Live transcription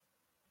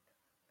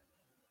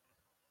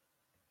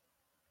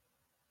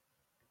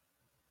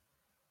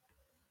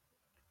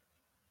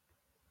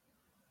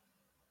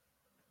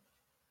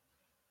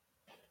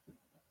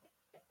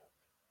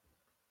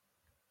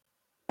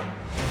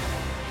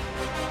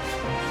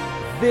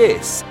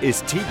This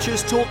is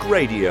Teachers Talk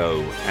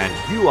Radio,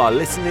 and you are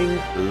listening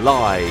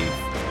live.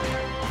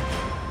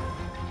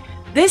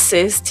 This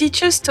is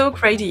Teachers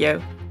Talk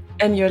Radio,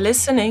 and you're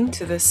listening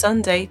to the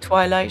Sunday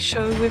Twilight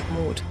Show with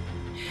Maud.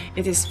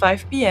 It is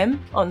 5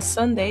 p.m. on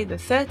Sunday, the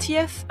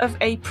 30th of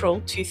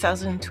April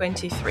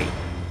 2023,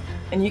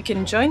 and you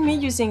can join me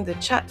using the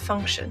chat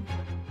function.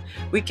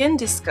 We can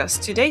discuss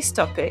today's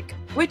topic,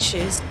 which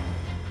is,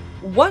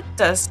 what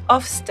does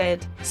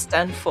OFSTED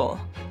stand for?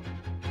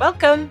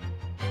 Welcome!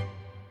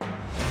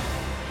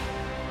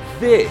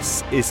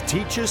 This is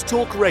Teachers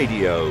Talk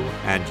Radio,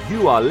 and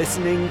you are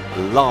listening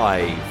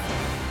live.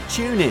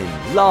 Tune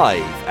in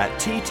live at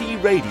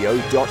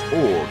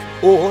ttradio.org,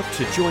 or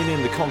to join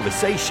in the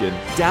conversation,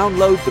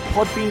 download the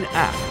Podbean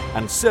app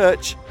and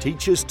search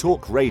Teachers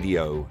Talk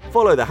Radio.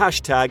 Follow the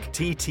hashtag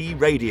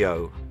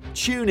TTRadio.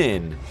 Tune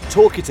in,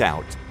 talk it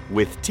out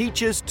with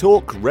Teachers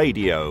Talk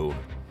Radio.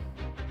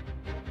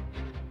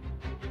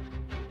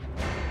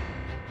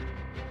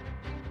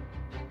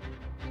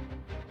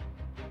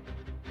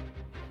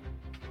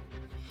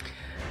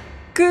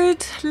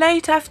 Good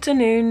late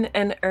afternoon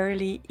and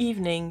early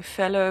evening,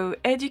 fellow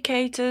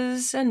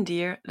educators and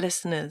dear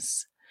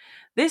listeners.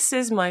 This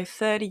is my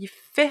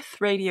 35th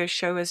radio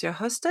show as your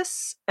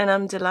hostess, and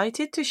I'm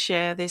delighted to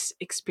share this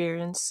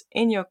experience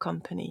in your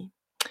company.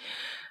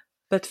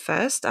 But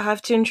first, I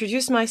have to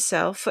introduce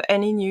myself for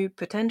any new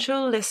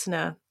potential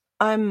listener.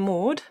 I'm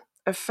Maud,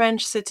 a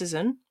French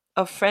citizen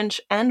of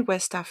French and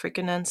West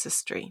African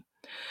ancestry.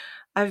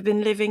 I've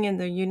been living in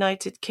the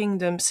United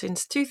Kingdom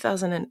since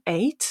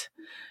 2008,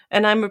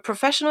 and I'm a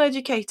professional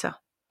educator.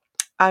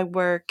 I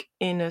work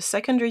in a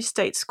secondary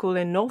state school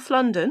in North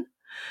London,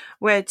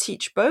 where I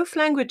teach both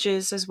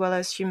languages as well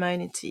as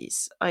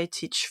humanities. I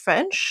teach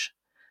French,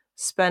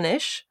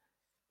 Spanish,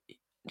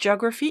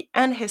 geography,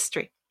 and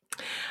history.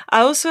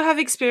 I also have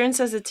experience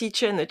as a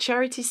teacher in the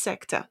charity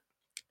sector.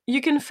 You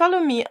can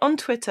follow me on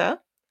Twitter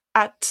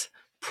at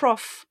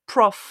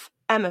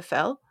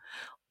profmfl.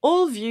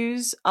 All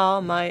views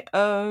are my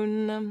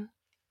own.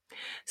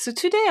 So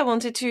today I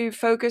wanted to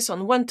focus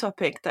on one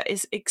topic that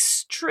is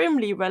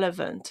extremely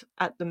relevant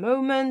at the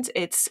moment.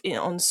 It's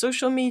on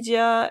social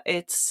media,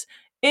 it's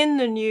in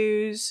the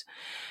news,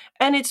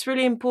 and it's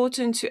really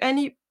important to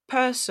any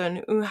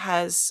person who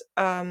has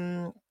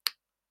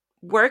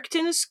worked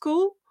in a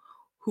school,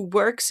 who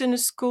works in a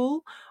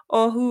school,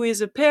 or who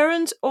is a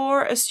parent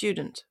or a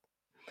student.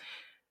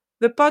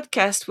 The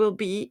podcast will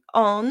be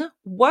on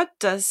what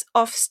does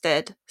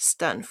OFSTED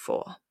stand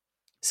for.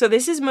 So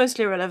this is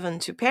mostly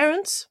relevant to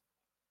parents,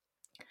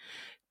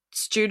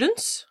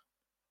 students,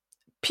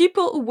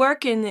 people who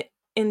work in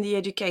the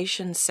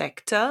education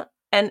sector,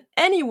 and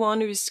anyone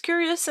who is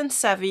curious and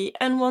savvy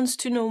and wants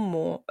to know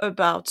more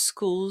about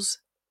schools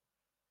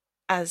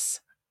as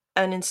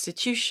an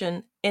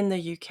institution in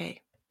the UK.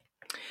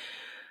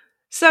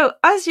 So,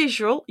 as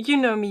usual, you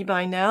know me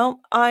by now.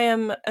 I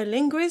am a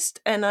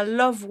linguist and I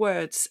love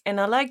words,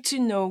 and I like to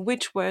know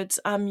which words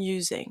I'm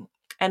using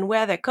and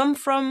where they come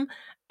from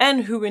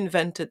and who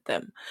invented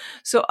them.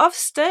 So,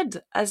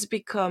 Ofsted has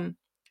become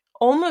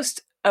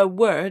almost a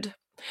word,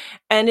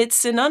 and it's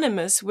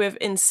synonymous with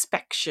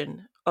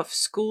inspection of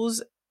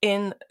schools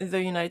in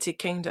the United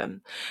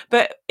Kingdom.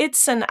 But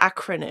it's an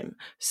acronym,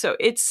 so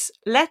its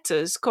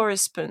letters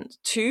correspond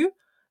to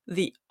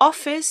the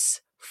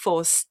Office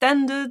for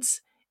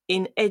Standards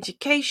in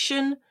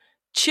Education,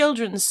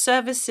 Children's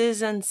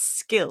Services and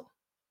Skill.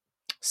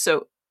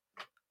 So,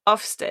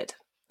 Ofsted.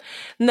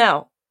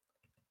 Now,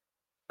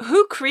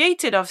 who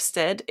created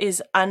Ofsted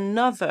is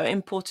another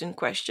important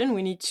question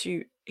we need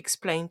to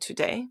explain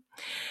today.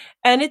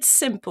 And it's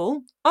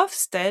simple.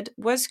 Ofsted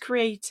was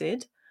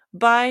created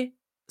by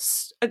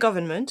a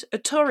government, a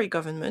Tory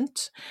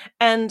government,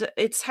 and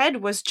its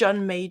head was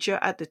John Major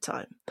at the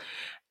time.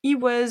 He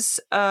was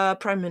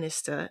Prime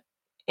Minister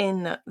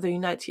in the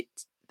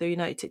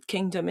United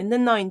Kingdom in the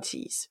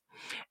 90s.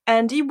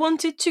 And he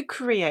wanted to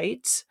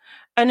create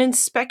an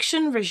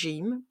inspection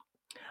regime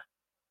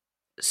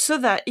so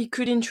that he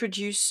could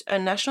introduce a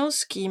national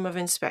scheme of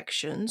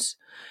inspections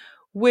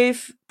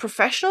with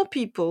professional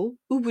people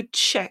who would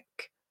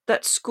check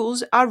that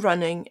schools are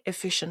running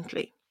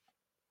efficiently.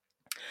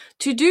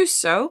 To do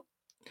so,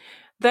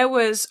 there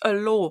was a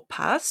law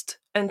passed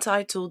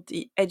entitled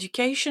the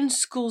Education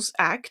Schools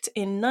Act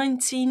in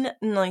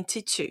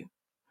 1992.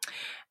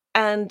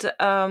 And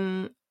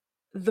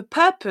the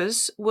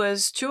purpose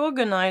was to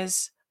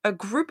organize a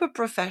group of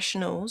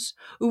professionals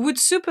who would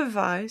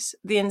supervise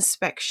the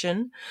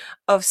inspection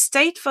of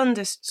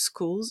state-funded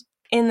schools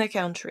in the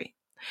country.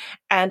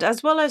 And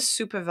as well as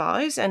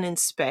supervise and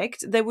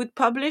inspect, they would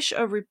publish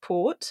a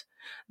report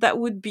that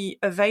would be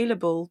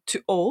available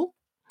to all,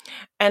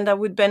 and that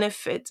would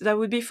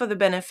be for the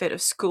benefit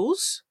of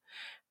schools,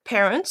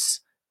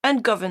 parents,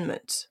 and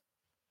government.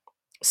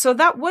 So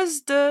that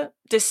was the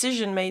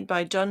decision made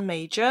by John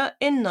Major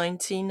in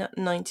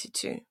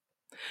 1992.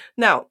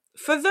 Now,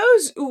 for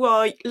those who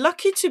are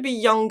lucky to be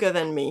younger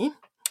than me,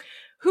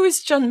 who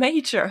is John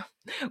Major?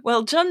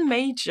 Well, John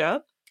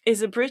Major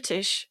is a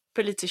British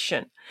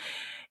politician.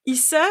 He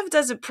served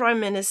as a prime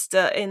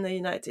minister in the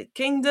United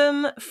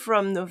Kingdom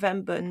from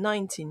November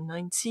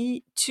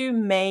 1990 to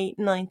May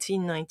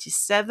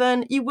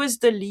 1997. He was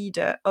the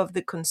leader of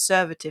the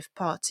Conservative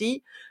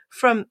Party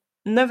from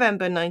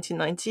November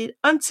 1990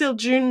 until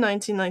June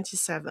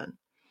 1997.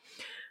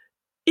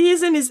 He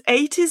is in his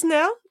 80s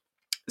now,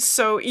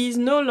 so he's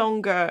no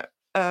longer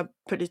a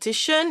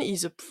politician.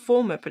 He's a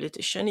former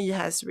politician. He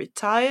has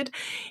retired.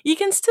 He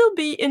can still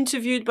be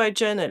interviewed by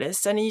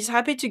journalists, and he's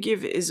happy to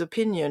give his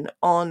opinion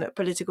on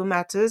political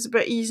matters,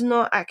 but he's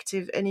not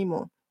active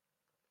anymore.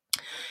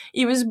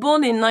 He was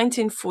born in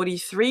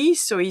 1943,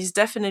 so he's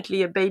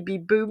definitely a baby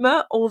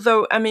boomer,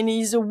 although, I mean,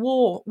 he's a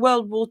World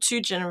War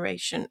II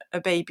generation,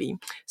 a baby.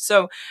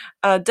 So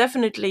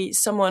definitely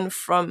someone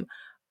from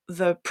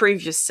the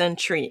previous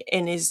century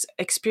in his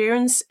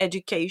experience,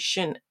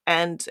 education,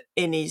 and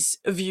in his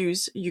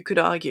views, you could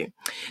argue.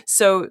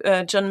 So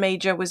John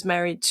Major was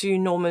married to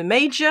Norma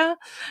Major,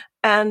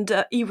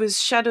 and he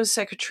was Shadow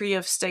Secretary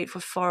of State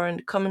for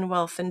Foreign,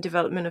 Commonwealth and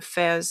Development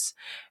Affairs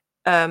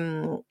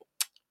under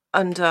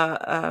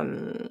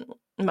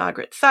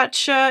Margaret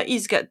Thatcher.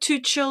 He's got 2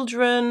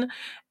 children,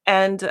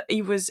 and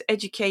he was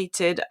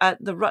educated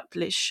at the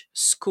Rutledge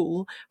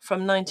School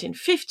from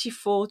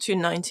 1954 to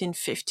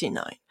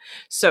 1959.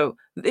 So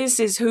this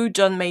is who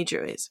John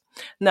Major is.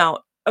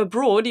 Now,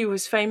 abroad, he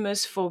was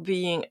famous for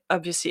being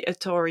obviously a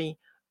Tory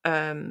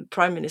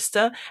prime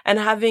minister and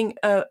having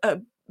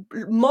a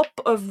mop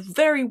of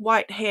very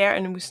white hair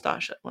and a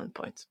moustache at one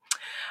point.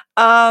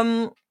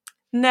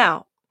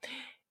 Now,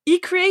 he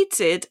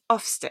created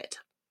OFSTED.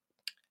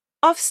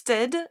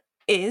 OFSTED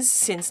is,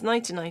 since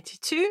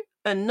 1992,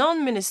 a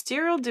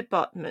non-ministerial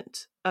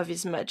department of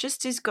His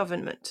Majesty's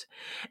government,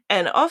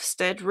 and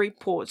OFSTED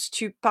reports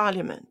to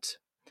Parliament.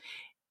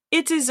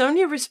 It is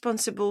only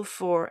responsible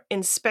for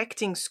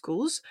inspecting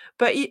schools,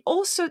 but it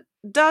also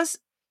does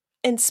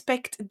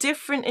inspect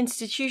different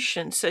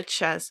institutions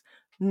such as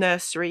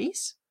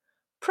nurseries,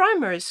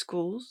 primary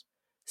schools,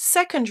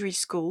 secondary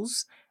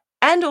schools,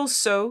 and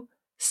also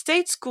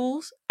state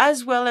schools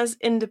as well as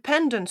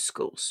independent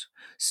schools.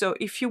 So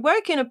if you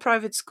work in a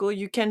private school,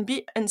 you can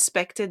be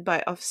inspected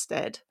by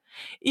Ofsted.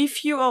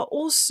 If you are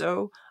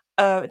also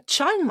a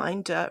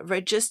childminder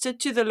registered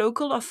to the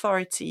local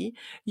authority,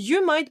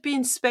 you might be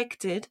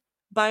inspected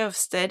by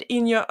Ofsted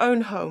in your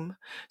own home.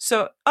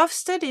 So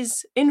Ofsted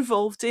is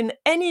involved in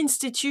any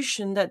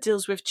institution that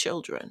deals with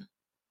children.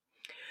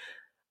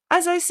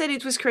 As I said,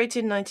 it was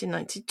created in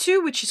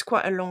 1992, which is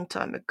quite a long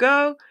time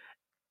ago.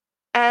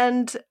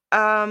 And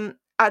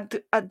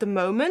at the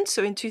moment,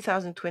 so in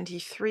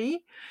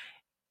 2023,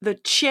 the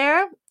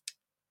chair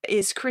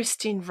is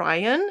Christine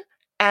Ryan,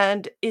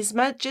 and His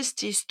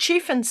Majesty's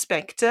Chief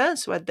Inspector,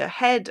 so at the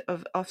head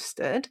of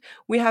Ofsted,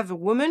 we have a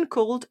woman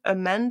called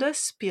Amanda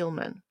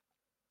Spielman.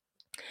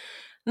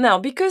 Now,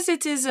 because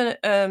it is a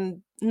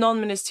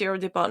non-ministerial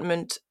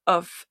department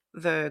of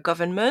the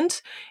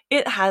government,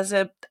 it has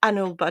an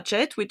annual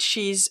budget which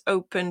is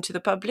open to the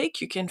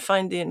public. You can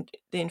find the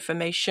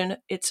information.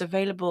 It's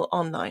available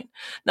online.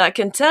 Now, I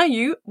can tell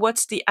you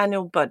what's the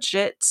annual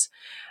budget.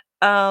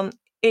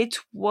 It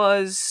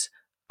was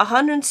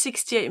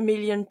 £168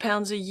 million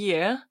a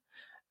year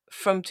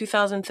from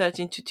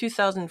 2013 to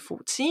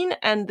 2014,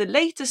 and the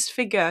latest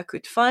figure I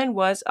could find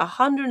was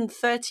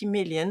 130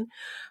 million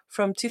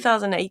from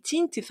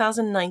 2018 to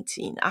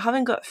 2019. I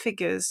haven't got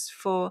figures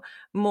for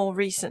more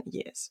recent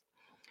years.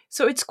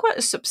 So it's quite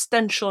a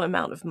substantial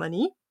amount of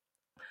money,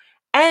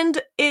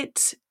 and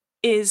it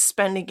is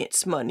spending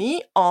its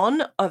money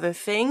on other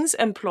things,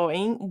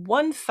 employing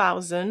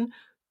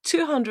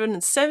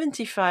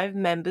 1,275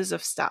 members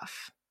of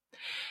staff.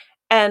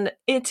 And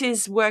it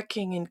is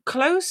working in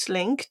close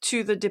link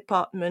to the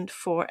Department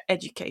for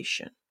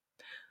Education.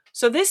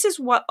 So this is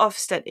what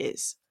Ofsted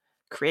is.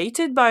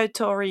 Created by a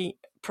Tory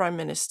Prime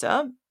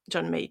Minister,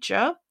 John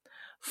Major,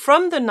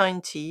 from the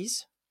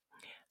 90s,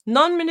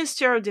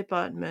 non-ministerial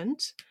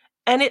department,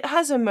 and it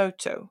has a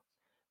motto: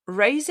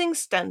 raising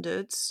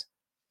standards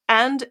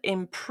and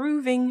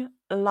improving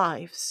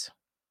lives.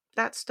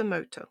 That's the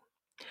motto.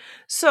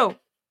 So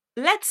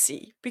let's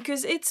see,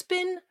 because it's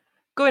been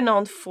going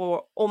on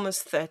for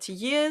almost 30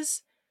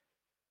 years.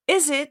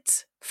 Is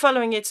it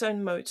following its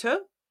own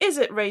motto? Is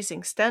it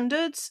raising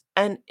standards?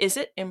 And is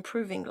it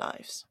improving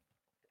lives?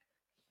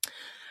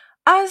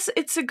 As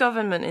it's a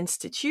government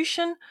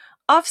institution,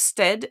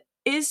 Ofsted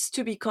is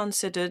to be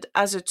considered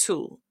as a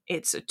tool.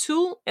 It's a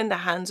tool in the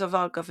hands of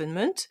our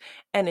government,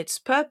 and its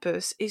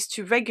purpose is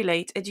to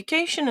regulate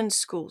education and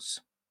schools.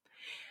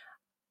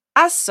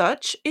 As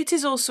such, it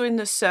is also in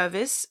the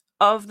service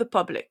of the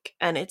public,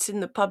 and it's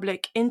in the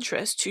public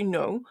interest to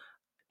know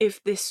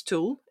if this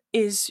tool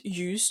is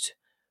used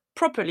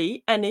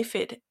properly and if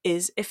it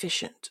is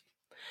efficient.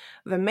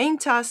 The main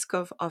task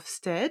of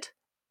Ofsted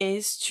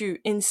is to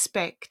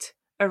inspect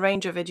a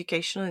range of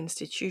educational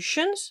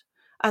institutions,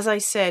 as I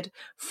said,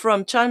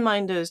 from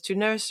childminders to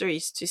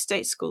nurseries to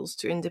state schools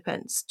to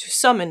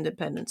some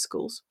independent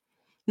schools.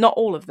 Not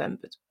all of them,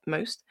 but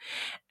most.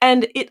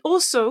 And it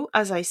also,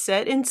 as I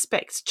said,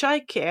 inspects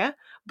childcare,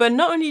 but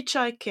not only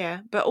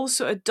childcare, but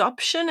also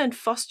adoption and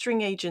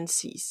fostering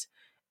agencies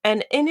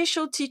and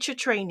initial teacher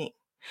training.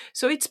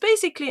 So it's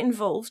basically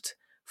involved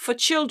for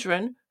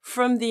children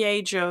from the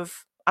age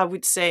of, I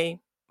would say,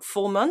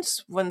 4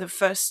 months, when the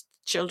first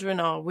children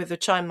are with a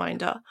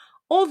childminder,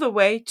 all the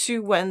way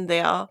to when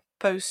they are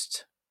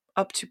post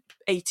up to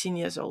 18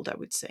 years old, I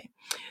would say.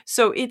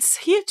 So it's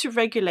here to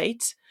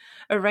regulate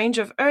a range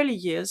of early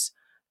years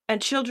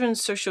and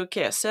children's social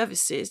care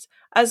services,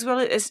 as well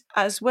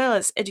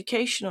as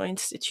educational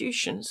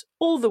institutions,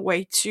 all the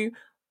way to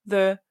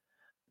the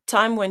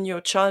time when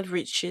your child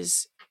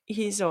reaches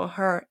his or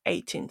her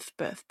 18th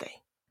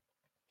birthday.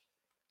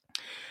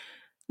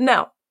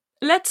 Now,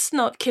 let's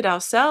not kid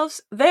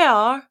ourselves. There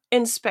are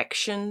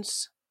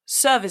inspections,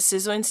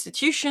 services, or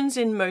institutions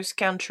in most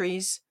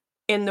countries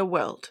in the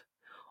world.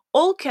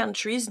 All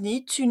countries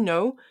need to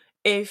know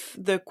if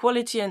the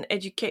quality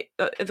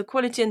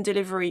and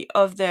delivery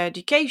of their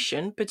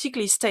education,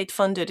 particularly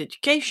state-funded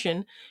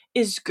education,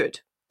 is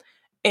good.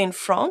 In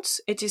France,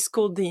 it is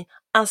called the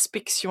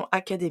inspection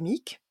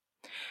académique,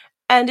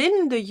 and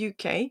in the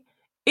UK,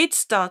 it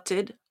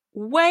started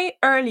way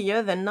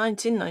earlier than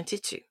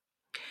 1992.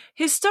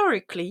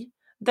 Historically,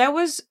 there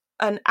was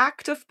an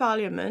Act of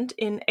Parliament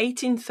in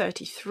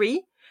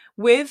 1833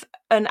 with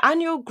an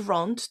annual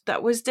grant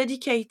that was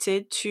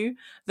dedicated to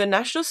the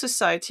National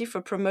Society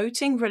for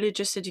Promoting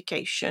Religious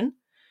Education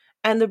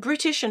and the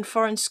British and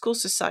Foreign School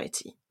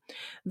Society.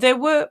 They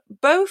were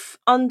both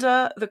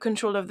under the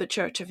control of the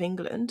Church of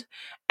England,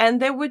 and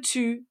they were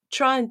to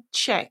try and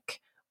check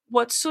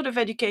what sort of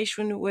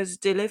education was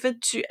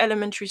delivered to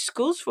elementary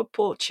schools for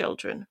poor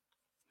children.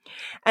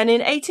 And in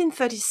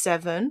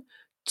 1837,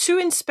 two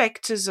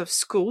inspectors of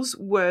schools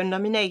were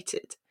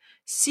nominated,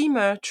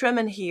 Seymour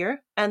Tremenheere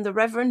and the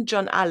Reverend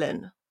John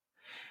Allen.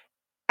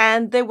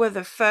 And they were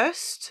the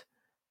first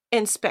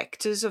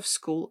inspectors of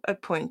school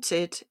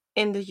appointed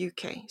in the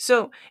UK.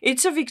 So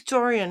it's a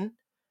Victorian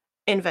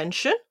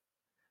invention,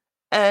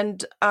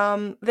 and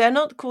they're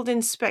not called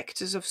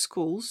inspectors of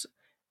schools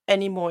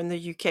anymore in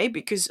the UK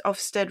because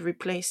Ofsted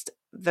replaced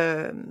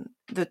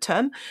the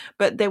term,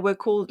 but they were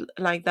called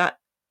like that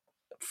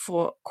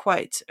for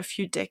quite a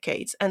few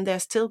decades, and they're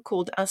still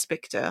called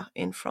inspecteurs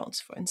in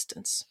France, for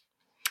instance.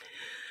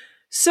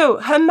 So,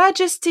 Her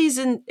Majesty's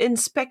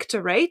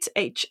Inspectorate,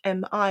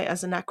 HMI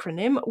as an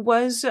acronym,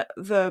 was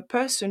the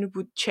person who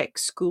would check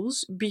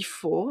schools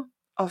before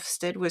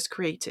Ofsted was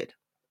created.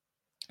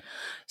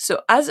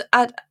 So, as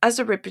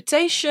a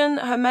reputation,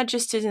 Her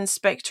Majesty's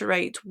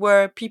Inspectorate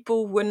were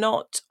people who were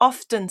not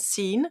often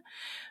seen.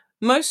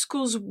 Most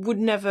schools would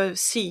never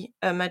see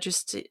Her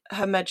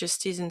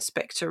Majesty's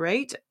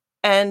Inspectorate,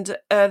 and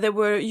they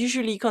were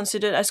usually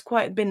considered as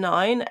quite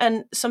benign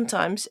and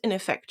sometimes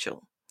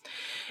ineffectual.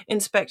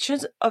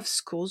 Inspections of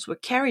schools were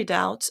carried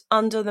out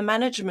under the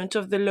management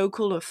of the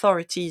local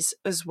authorities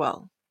as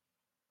well.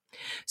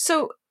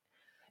 So,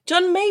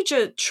 John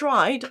Major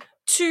tried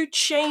to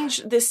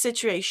change this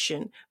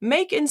situation,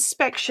 make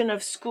inspection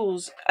of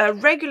schools a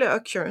regular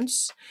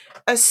occurrence,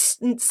 a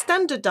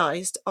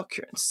standardized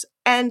occurrence,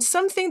 and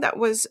something that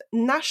was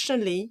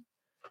nationally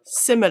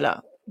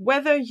similar.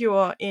 Whether you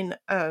are in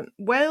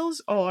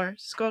Wales or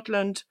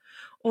Scotland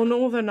or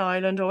Northern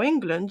Ireland or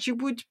England, you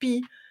would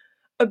be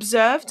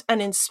observed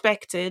and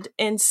inspected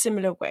in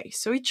similar ways.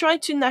 So he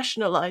tried to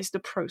nationalize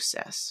the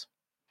process.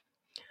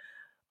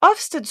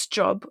 Ofsted's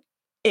job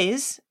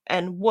is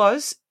and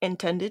was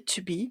intended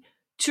to be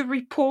to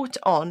report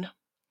on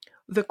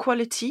the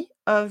quality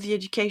of the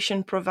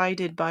education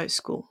provided by a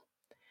school.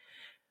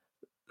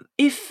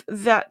 If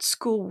that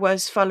school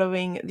was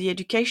following the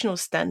educational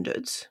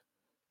standards,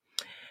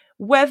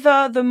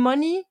 whether the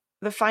money,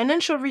 the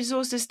financial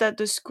resources that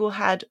the school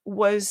had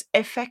was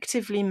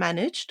effectively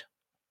managed,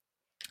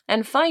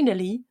 and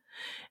finally,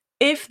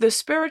 if the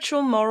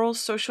spiritual, moral,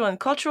 social, and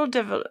cultural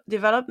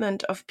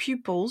development of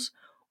pupils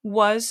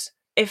was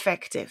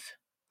effective.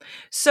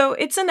 So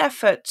it's an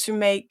effort to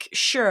make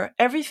sure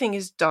everything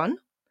is done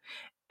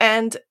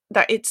and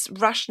that it's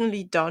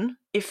rationally done,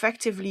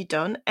 effectively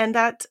done, and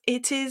that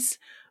it is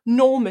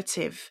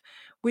normative,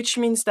 which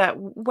means that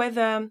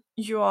whether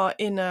you are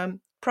in a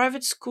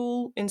private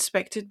school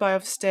inspected by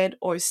Ofsted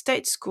or a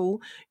state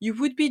school, you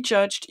would be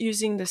judged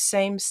using the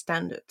same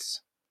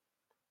standards.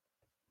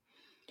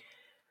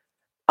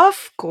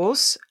 Of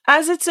course,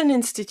 as it's an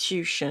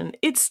institution,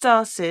 it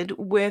started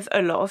with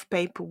a lot of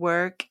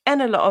paperwork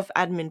and a lot of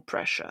admin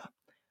pressure,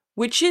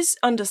 which is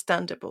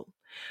understandable.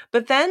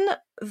 But then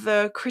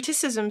the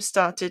criticism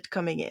started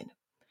coming in.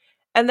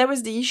 And there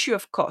was the issue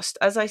of cost.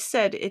 As I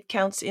said, it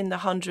counts in the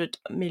 £100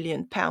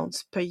 million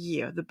per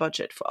year, the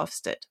budget for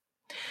Ofsted.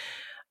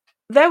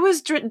 There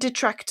was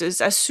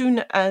detractors as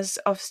soon as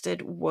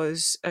Ofsted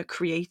was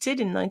created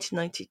in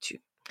 1992.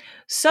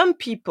 Some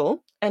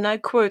people, and I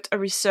quote a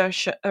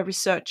researcher,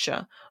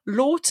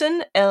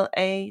 Lawton,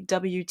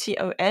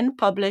 Lawton,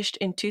 published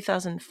in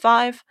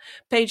 2005,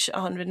 page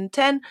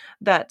 110,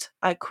 that,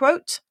 I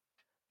quote,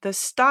 "The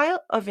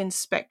style of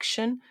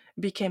inspection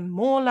became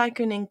more like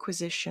an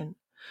inquisition,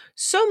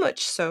 so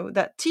much so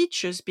that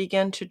teachers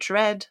began to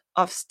dread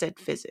Ofsted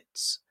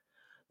visits.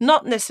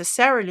 not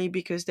necessarily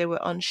because they were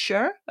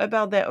unsure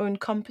about their own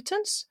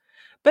competence,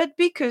 but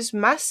because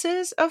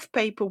masses of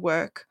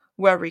paperwork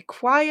were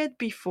required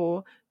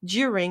before,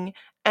 during,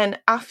 and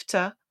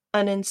after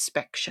an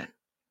inspection.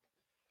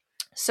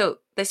 So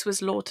this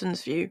was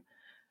Lawton's view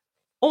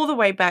all the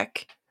way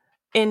back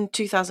in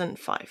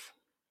 2005.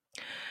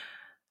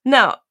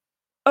 Now,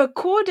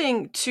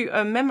 according to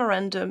a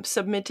memorandum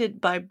submitted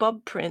by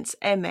Bob Prince,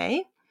 MA,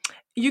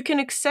 you can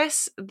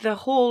access the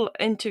whole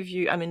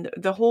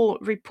the whole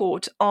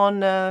report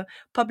on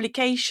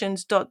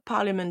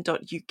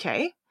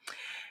publications.parliament.uk.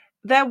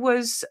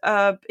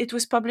 It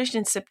was published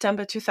in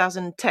September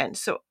 2010.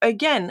 So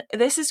again,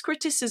 this is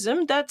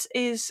criticism that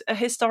is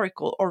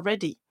historical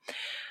already.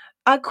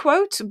 I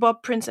quote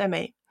Bob Prince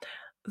MA.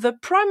 The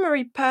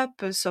primary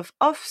purpose of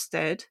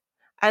Ofsted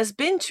has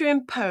been to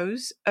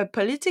impose a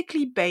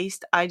politically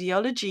based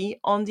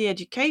ideology on the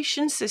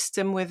education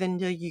system within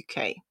the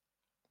UK.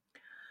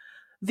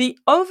 The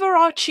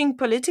overarching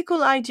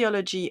political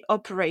ideology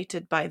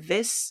operated by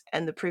this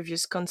and the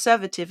previous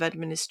Conservative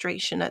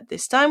administration at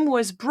this time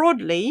was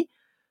broadly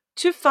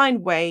to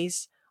find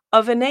ways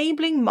of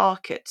enabling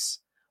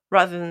markets,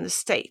 rather than the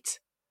state,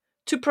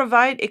 to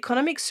provide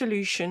economic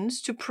solutions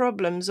to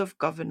problems of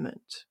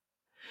government.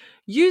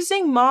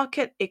 Using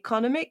market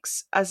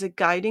economics as a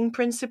guiding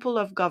principle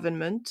of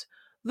government,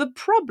 the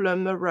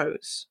problem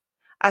arose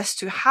as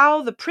to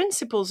how the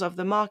principles of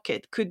the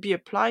market could be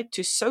applied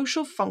to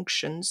social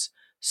functions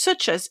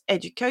such as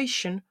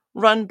education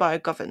run by a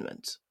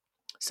government.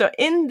 So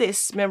in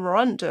this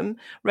memorandum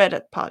read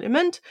at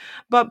Parliament,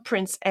 Bob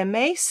Prince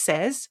MA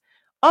says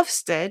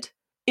Ofsted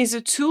is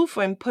a tool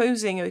for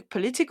imposing a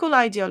political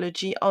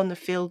ideology on the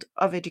field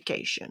of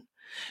education.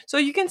 So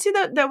you can see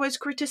that there was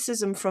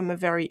criticism from a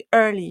very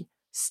early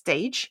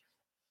stage.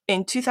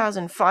 In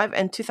 2005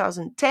 and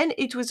 2010,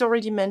 it was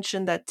already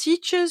mentioned that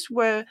teachers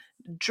were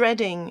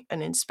dreading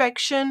an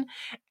inspection,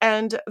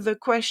 and the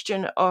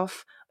question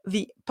of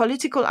the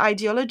political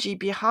ideology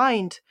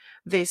behind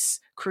this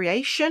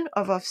creation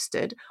of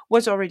Ofsted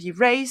was already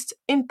raised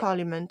in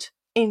Parliament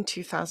in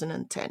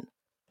 2010.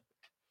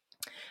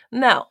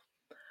 Now,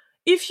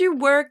 if you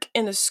work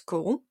in a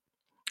school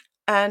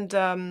and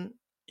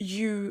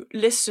you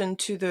listen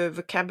to the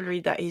vocabulary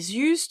that is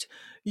used,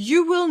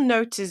 you will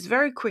notice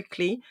very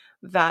quickly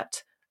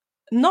that,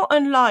 not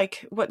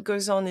unlike what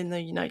goes on in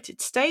the United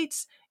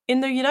States,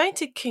 in the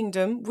United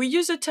Kingdom, we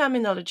use a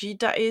terminology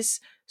that is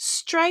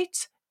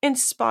straight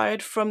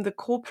inspired from the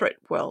corporate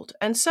world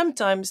and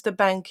sometimes the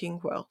banking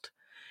world.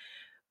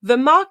 The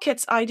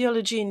market's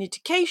ideology in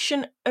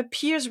education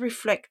appears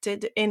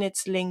reflected in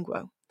its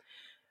lingo.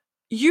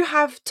 You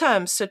have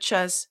terms such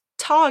as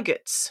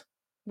targets,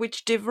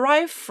 which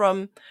derive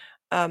from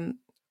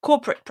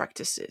corporate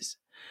practices.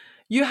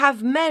 You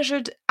have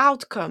measured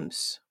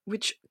outcomes,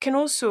 which can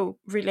also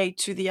relate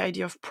to the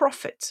idea of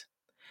profit.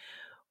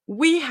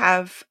 We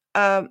have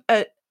an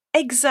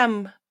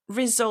exam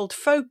result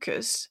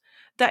focus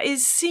that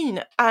is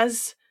seen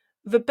as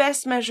the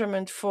best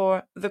measurement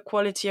for the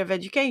quality of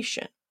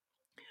education.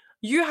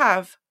 You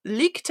have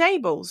league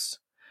tables,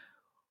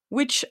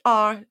 which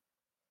are,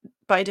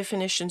 by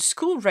definition,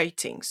 school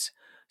ratings.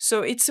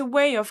 So it's a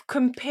way of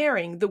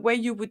comparing the way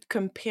you would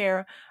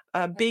compare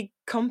big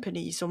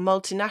companies or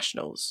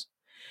multinationals.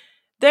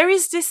 There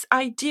is this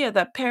idea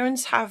that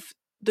parents have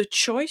the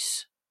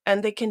choice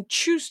and they can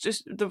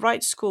choose the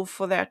right school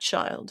for their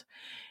child.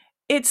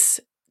 It's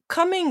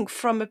coming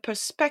from a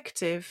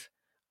perspective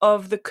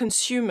of the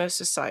consumer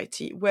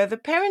society where the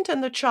parent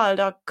and the child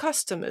are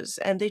customers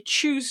and they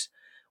choose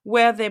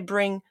where they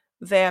bring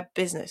their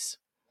business.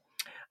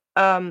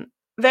 There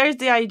is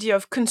the idea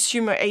of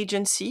consumer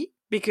agency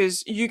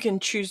because you can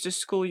choose the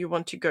school you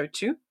want to go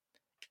to.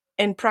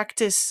 In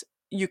practice,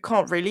 you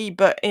can't really,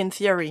 but in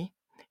theory,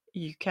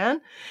 you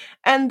can.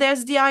 And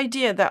there's the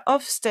idea that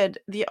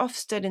the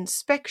Ofsted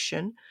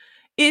inspection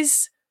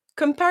is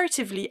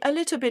comparatively a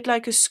little bit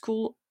like a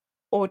school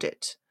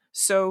audit.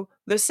 So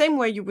the same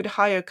way you would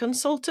hire a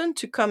consultant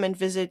to come and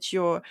visit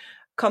your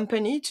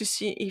company to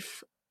see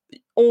if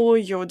all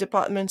your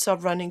departments are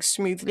running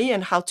smoothly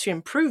and how to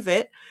improve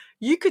it,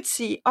 you could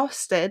see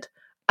Ofsted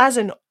as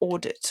an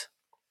audit.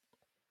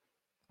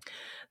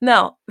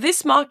 Now,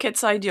 this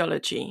market's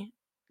ideology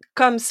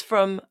comes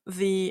from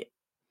the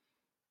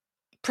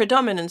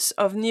predominance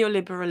of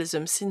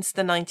neoliberalism since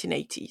the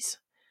 1980s.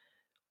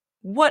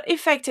 What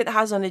effect it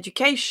has on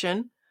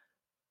education?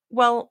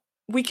 Well,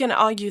 we can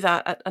argue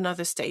that at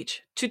another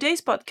stage.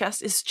 Today's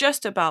podcast is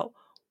just about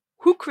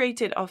who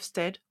created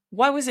Ofsted,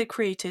 why was it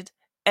created,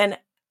 and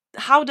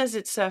how does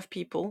it serve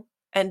people,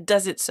 and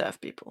does it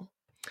serve people?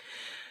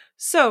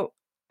 So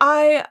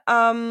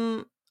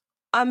I'm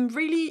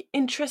really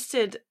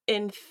interested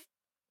in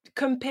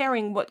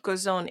comparing what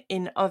goes on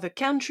in other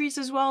countries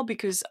as well,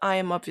 because I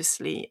am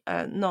obviously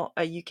not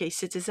a UK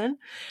citizen.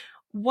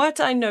 What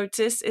I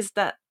notice is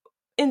that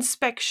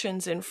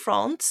inspections in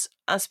France,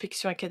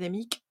 inspection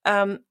académique,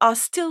 are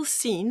still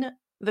seen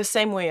the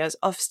same way as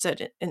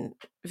Ofsted in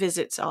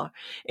visits are.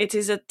 It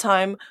is a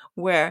time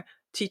where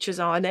teachers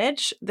are on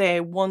edge. They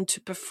want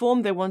to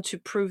perform. They want to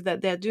prove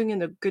that they're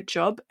doing a good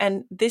job.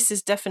 And this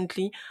is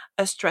definitely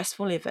a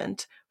stressful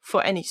event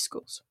for any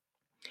schools.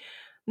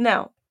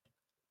 Now,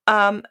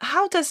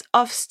 how does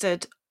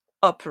OFSTED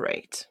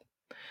operate?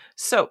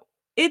 So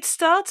it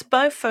starts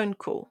by phone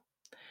call.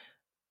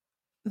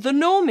 The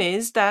norm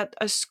is that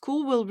a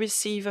school will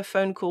receive a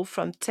phone call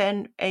from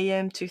 10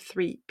 a.m. to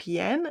 3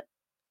 p.m.,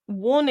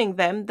 warning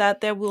them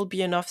that there will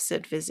be an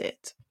OFSTED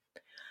visit.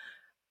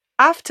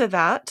 After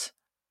that,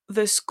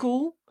 the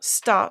school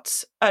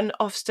starts an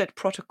OFSTED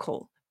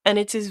protocol, and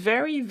it is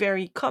very,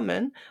 very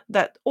common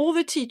that all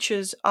the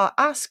teachers are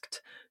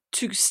asked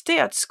to stay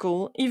at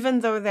school even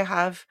though they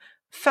have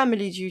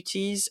family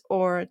duties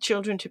or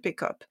children to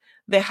pick up.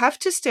 They have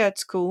to stay at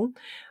school.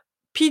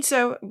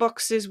 Pizza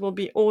boxes will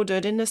be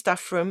ordered in the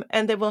staff room,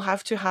 and they will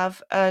have to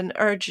have an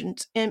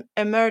urgent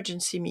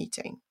emergency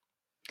meeting.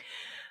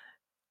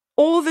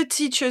 All the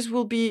teachers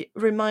will be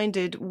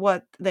reminded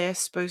what they're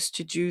supposed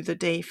to do the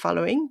day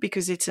following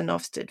because it's an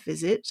OFSTED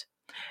visit.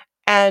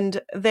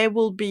 And there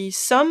will be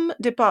some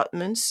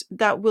departments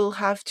that will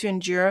have to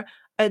endure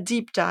a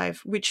deep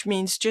dive, which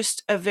means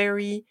just a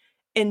very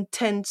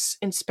intense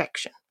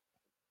inspection.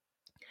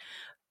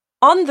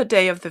 On the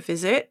day of the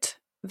visit,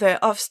 the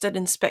OFSTED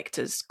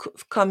inspectors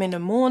come in the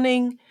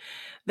morning.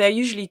 There are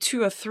usually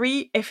 2 or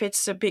 3 if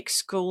it's a big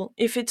school.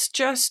 If it's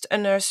just a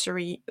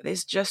nursery,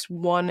 there's just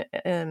one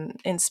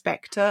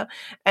inspector.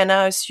 And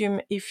I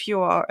assume if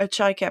you are a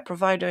childcare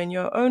provider in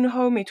your own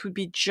home, it would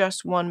be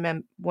just one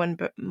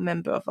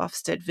member of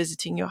OFSTED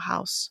visiting your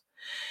house.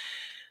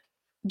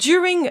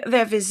 During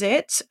their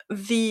visit,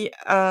 the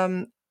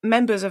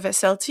members of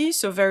SLT,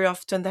 so very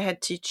often the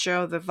head teacher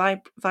or the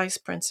vice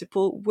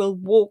principal, will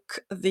walk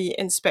the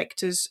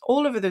inspectors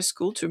all over the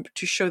school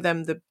to show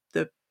them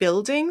the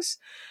buildings.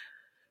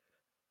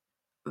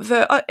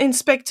 The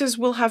inspectors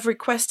will have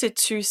requested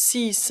to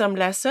see some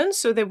lessons,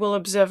 so they will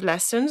observe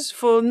lessons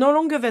for no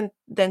longer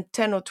than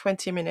 10 or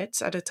 20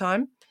 minutes at a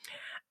time.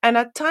 And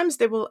at times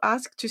they will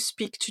ask to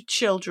speak to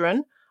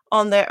children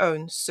on their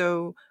own.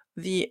 So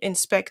the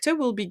inspector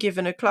will be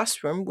given a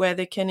classroom where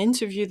they can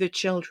interview the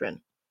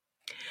children.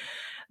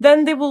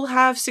 Then they will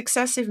have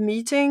successive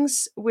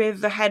meetings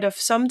with the head of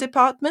some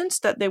departments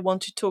that they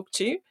want to talk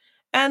to.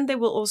 And they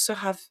will also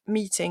have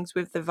meetings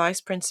with the vice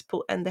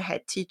principal and the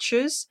head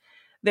teachers.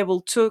 They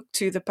will talk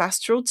to the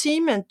pastoral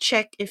team and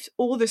check if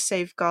all the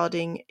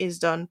safeguarding is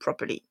done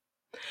properly.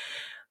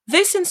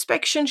 This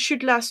inspection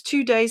should last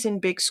 2 days in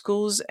big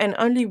schools and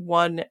only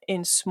 1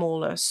 in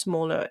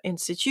smaller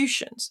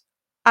institutions.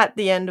 At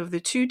the end of the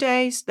 2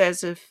 days,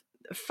 there's a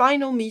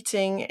final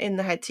meeting in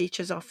the head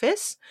teacher's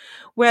office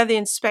where the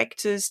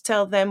inspectors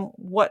tell them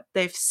what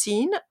they've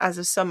seen as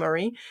a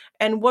summary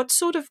and what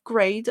sort of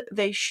grade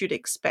they should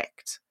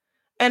expect.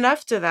 And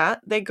after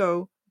that, they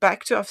go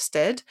back to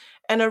Ofsted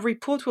and a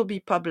report will be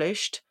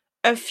published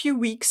a few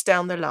weeks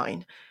down the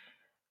line.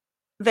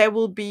 There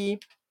will be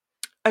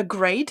a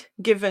grade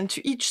given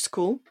to each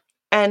school,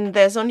 and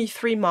there's only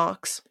 3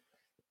 marks.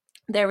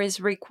 There is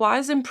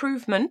requires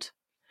improvement,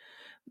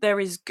 there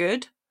is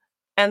good,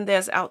 and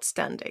there's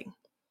outstanding.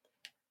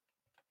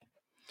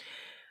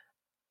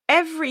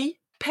 Every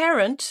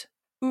parent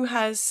who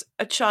has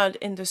a child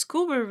in the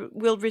school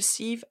will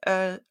receive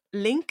a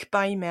link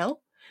by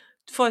email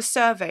for a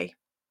survey.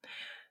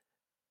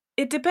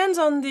 It depends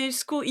on the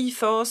school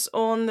ethos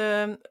or on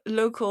the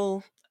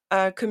local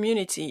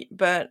community,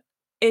 but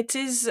it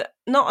is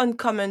not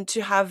uncommon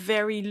to have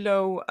very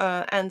low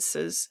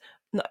answers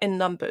in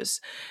numbers.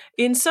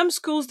 In some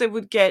schools, they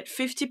would get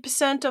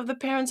 50% of the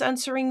parents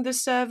answering the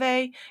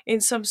survey.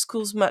 In some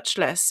schools, much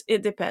less.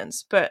 It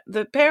depends. But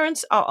the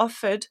parents are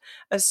offered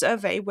a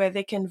survey where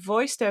they can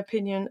voice their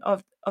opinion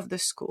of the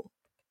school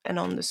and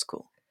on the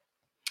school.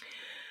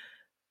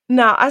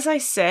 Now, as I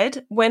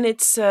said, when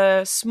it's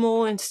a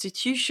small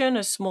institution,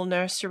 a small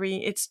nursery,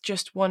 it's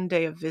just 1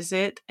 day of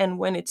visit. And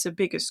when it's a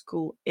bigger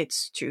school,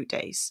 it's 2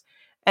 days.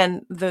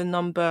 And the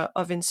number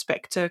of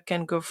inspector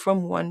can go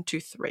from 1 to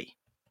 3.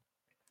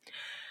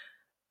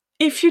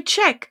 If you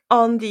check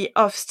on the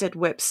Ofsted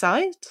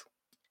website,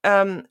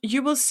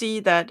 you will see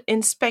that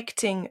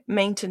inspecting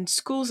maintained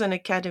schools and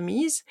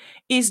academies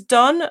is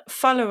done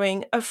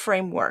following a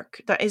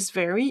framework that is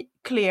very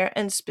clear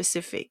and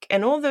specific,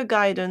 and all the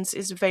guidance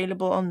is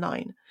available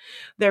online.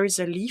 There is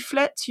a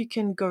leaflet you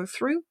can go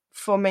through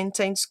for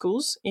maintained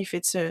schools, if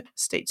it's a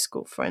state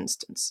school, for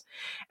instance.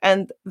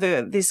 And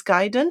this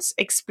guidance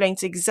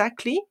explains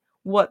exactly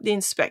what the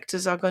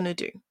inspectors are going to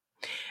do.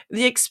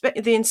 The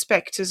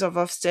inspectors of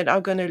Ofsted are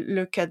going to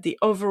look at the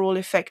overall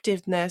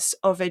effectiveness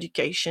of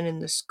education in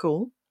the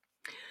school,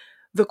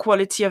 the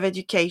quality of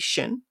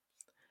education.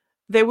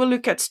 They will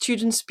look at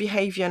students'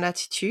 behavior and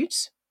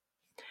attitudes.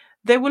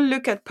 They will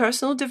look at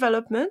personal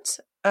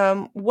development.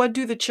 What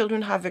do the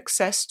children have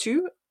access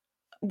to,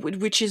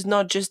 which is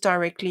not just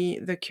directly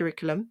the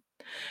curriculum.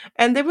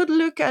 And they would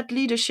look at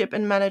leadership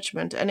and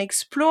management and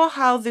explore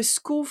how the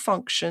school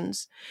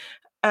functions,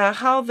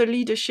 how the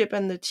leadership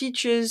and the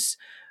teachers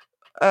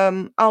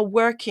are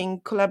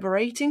working,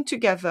 collaborating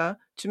together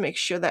to make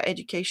sure that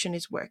education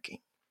is working.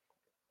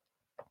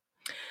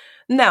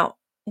 Now,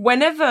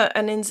 whenever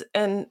an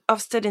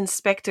Ofsted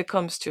inspector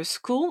comes to a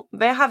school,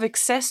 they have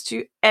access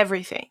to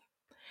everything.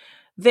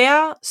 They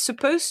are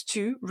supposed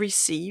to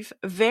receive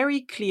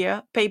very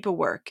clear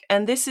paperwork.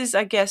 And this is,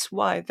 I guess,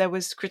 why there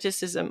was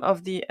criticism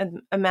of the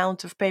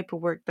amount of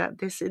paperwork that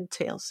this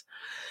entails.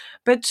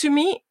 But to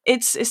me,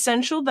 it's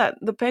essential that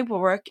the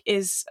paperwork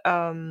is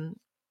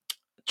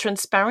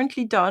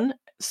transparently done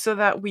so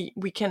that we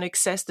can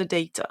access the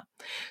data.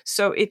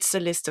 So it's a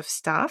list of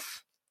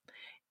staff.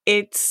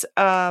 It's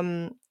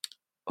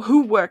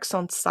who works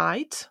on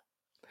site,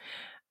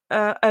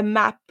 a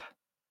map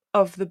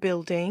of the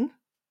building.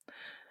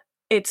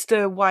 It's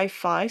the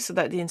Wi-Fi so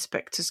that the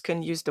inspectors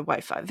can use the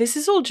Wi-Fi. This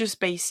is all just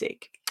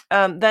basic.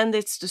 Then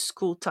it's the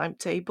school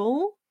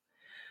timetable.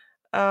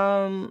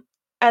 And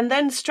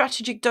then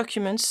strategic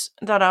documents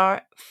that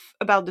are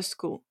about the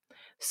school.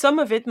 Some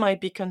of it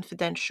might be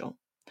confidential.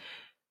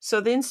 So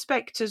the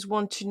inspectors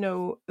want to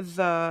know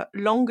the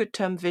longer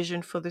term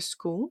vision for the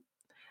school.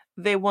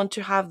 They want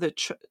to have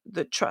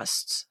the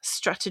trust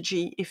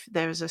strategy if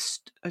there's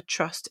a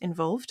trust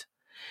involved.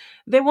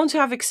 They want to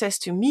have access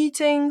to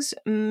meetings,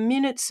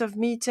 minutes of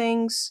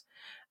meetings,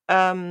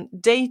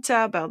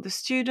 data about the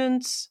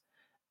students.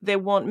 They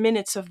want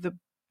minutes of the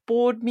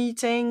board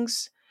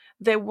meetings.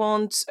 They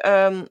want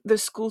the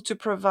school to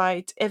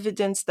provide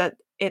evidence that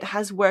it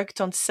has worked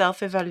on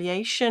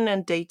self-evaluation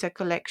and data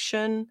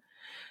collection.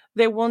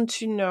 They want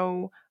to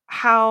know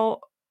how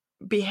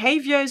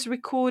behavior is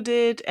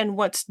recorded and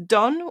what's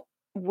done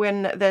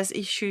when there's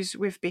issues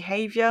with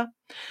behavior.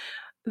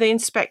 The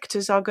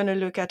inspectors are going to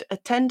look at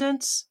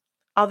attendance.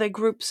 Are there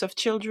groups of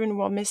children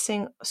who are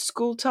missing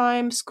school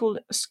time?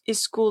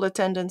 Is school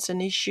attendance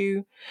an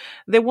issue?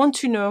 They want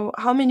to know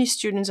how many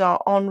students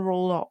are on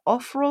roll or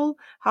off roll,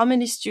 how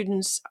many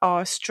students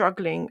are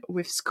struggling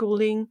with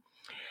schooling.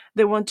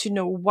 They want to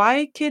know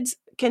why kids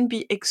can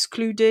be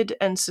excluded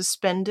and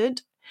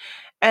suspended.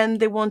 And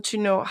they want to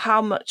know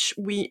how much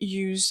we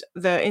use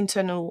the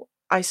internal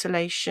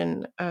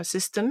isolation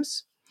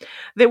systems.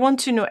 They want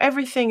to know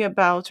everything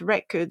about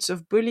records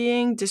of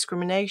bullying,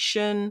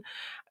 discrimination,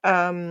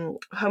 homophobia,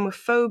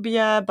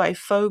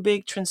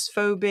 biphobic,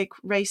 transphobic,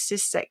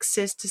 racist,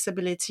 sexist,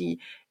 disability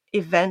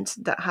events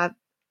that have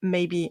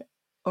maybe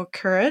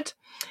occurred.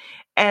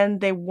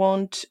 And they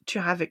want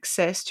to have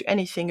access to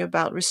anything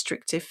about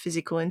restrictive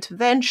physical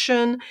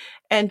intervention.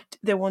 And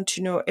they want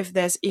to know if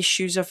there's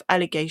issues of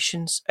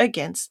allegations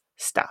against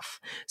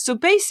staff. So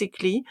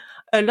basically,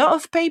 a lot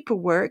of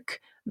paperwork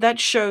that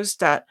shows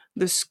that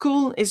the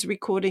school is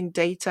recording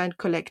data and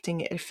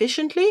collecting it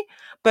efficiently,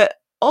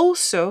 but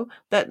also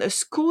that the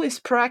school is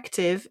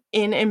proactive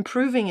in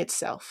improving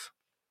itself.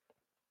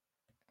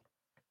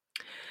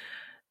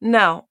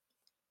 Now,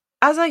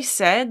 as I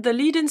said, the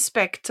lead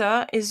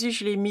inspector is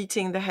usually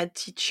meeting the head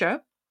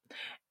teacher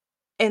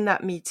in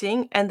that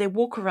meeting, and they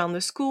walk around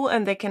the school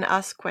and they can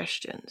ask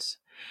questions.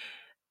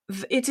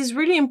 It is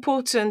really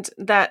important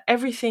that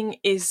everything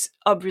is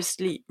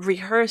obviously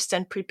rehearsed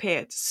and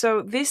prepared.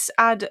 So this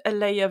adds a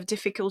layer of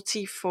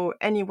difficulty for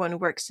anyone who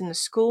works in the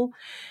school.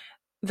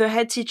 The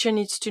head teacher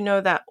needs to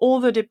know that all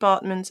the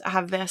departments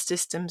have their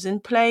systems in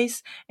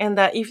place, and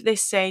that if they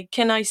say,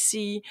 "Can I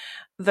see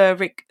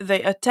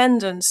the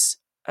attendance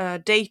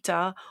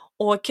data,"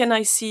 or "Can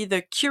I see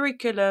the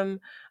curriculum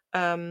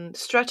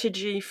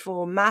strategy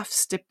for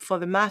for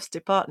the maths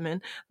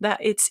department," that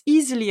it's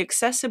easily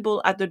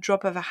accessible at the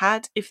drop of a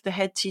hat if the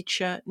head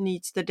teacher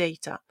needs the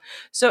data.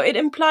 So it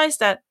implies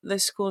that the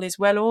school is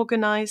well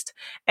organized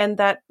and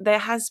that there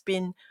has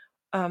been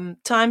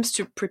times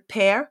to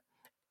prepare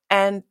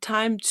and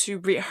time to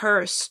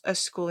rehearse a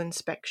school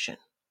inspection.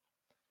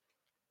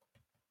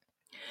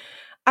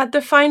 At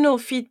the final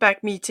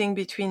feedback meeting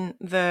between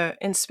the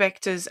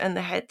inspectors and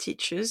the head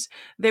teachers,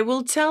 they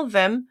will tell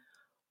them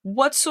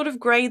what sort of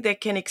grade they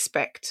can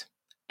expect.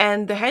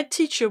 And the head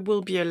teacher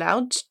will be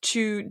allowed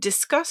to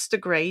discuss the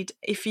grade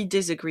if he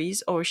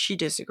disagrees or she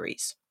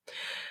disagrees.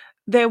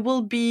 There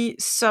will be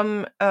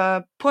some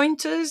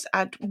pointers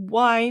at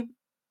why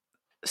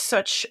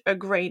such a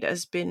grade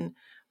has been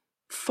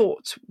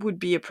thought would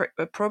be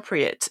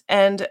appropriate,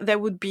 and there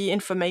would be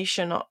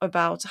information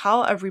about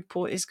how a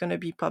report is going to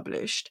be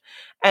published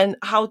and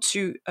how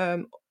to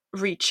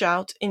reach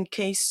out in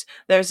case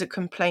there's a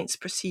complaints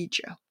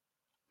procedure.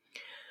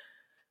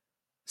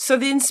 So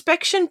the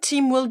inspection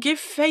team will give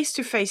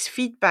face-to-face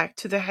feedback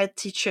to the head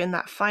teacher in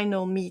that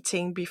final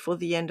meeting before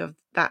the end of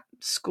that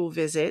school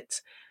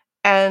visit.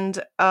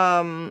 And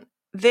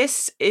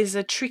this is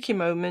a tricky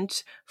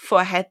moment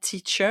for a head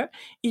teacher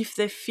if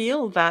they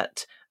feel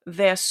that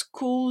their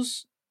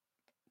school's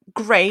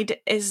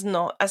grade is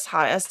not as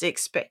high as they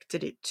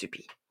expected it to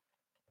be.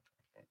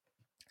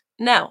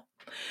 Now,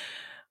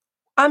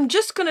 I'm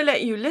just going to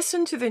let you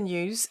listen to the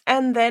news,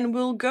 and then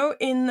we'll go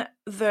in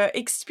the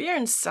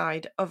experience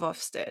side of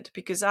Ofsted,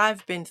 because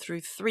I've been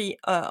through 3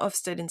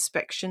 Ofsted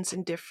inspections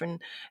in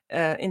different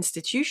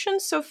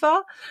institutions so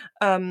far,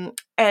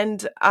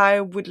 and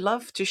I would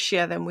love to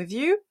share them with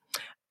you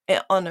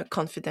on a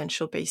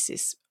confidential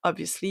basis,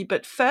 obviously.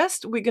 But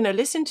first, we're going to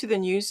listen to the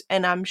news,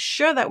 and I'm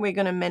sure that we're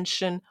going to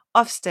mention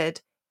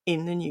Ofsted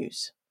in the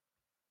news.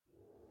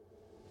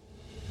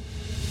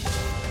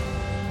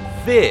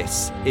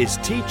 This is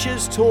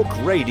Teachers Talk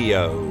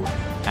Radio,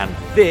 and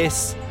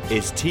this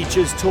is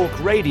Teachers Talk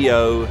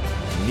Radio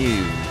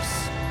News.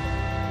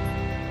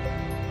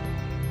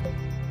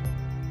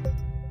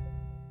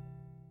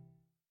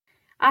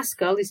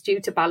 ASCL is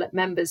due to ballot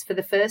members for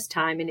the first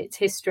time in its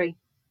history.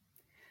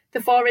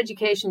 The 4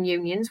 education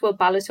unions will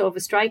ballot over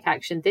strike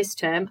action this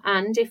term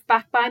and, if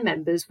backed by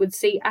members, would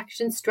see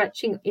action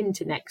stretching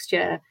into next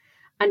year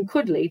and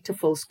could lead to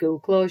full school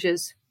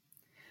closures.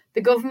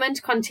 The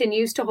government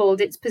continues to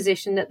hold its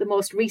position that the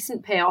most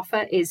recent pay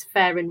offer is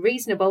fair and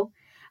reasonable,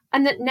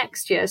 and that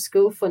next year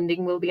school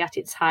funding will be at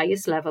its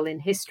highest level in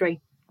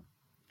history.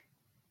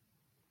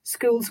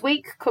 Schools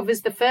Week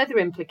covers the further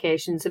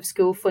implications of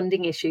school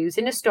funding issues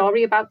in a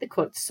story about the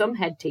cuts some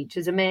head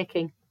teachers are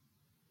making.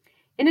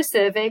 In a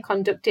survey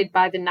conducted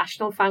by the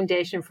National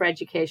Foundation for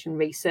Education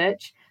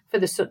Research for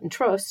the Sutton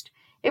Trust,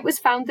 it was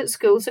found that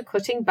schools are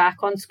cutting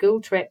back on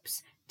school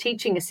trips,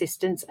 teaching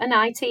assistants and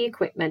IT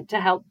equipment to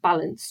help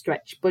balance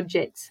stretched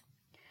budgets.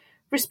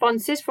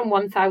 Responses from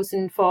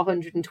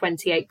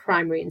 1,428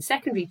 primary and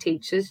secondary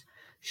teachers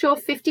show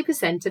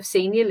 50% of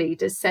senior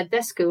leaders said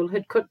their school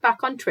had cut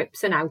back on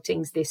trips and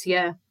outings this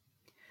year.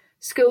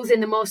 Schools in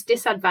the most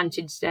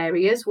disadvantaged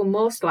areas were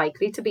most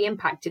likely to be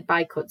impacted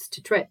by cuts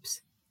to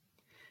trips.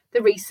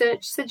 The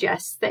research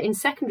suggests that in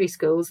secondary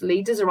schools,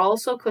 leaders are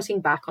also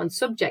cutting back on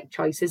subject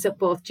choices at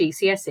both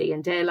GCSE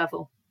and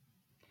A-level.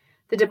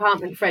 The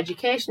Department for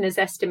Education has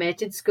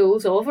estimated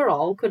schools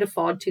overall could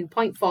afford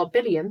 $2.4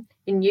 billion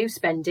in new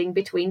spending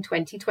between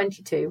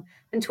 2022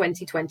 and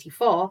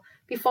 2024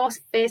 before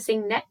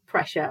facing net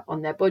pressure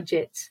on their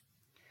budgets.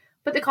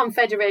 But the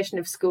Confederation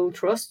of School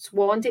Trusts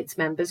warned its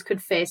members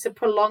could face a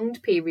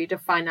prolonged period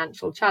of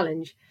financial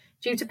challenge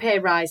due to pay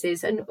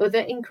rises and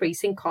other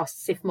increasing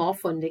costs if more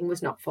funding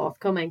was not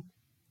forthcoming.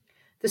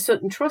 The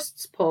Sutton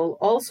Trust's poll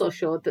also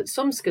showed that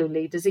some school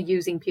leaders are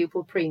using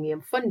pupil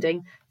premium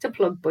funding to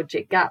plug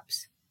budget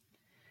gaps.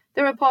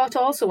 The report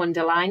also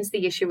underlines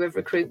the issue of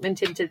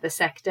recruitment into the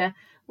sector,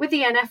 with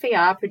the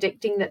NFER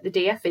predicting that the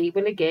DFE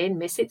will again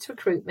miss its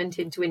recruitment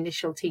into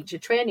initial teacher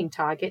training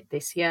target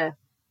this year.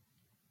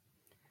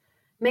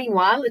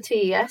 Meanwhile, the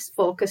TES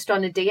focused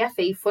on a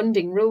DFE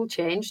funding rule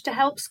change to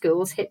help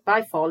schools hit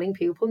by falling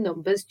pupil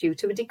numbers due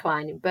to a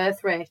decline in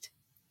birth rate.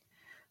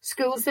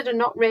 Schools that are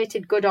not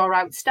rated good or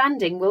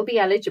outstanding will be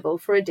eligible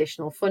for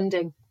additional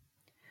funding.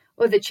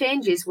 Other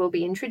changes will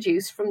be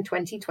introduced from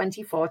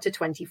 2024 to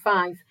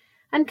 25,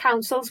 and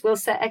councils will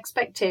set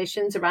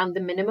expectations around the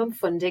minimum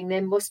funding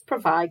they must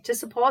provide to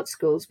support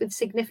schools with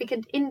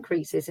significant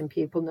increases in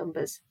pupil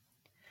numbers.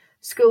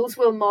 Schools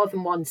with more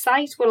than one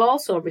site will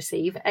also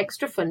receive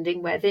extra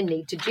funding where they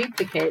need to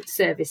duplicate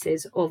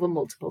services over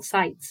multiple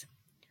sites.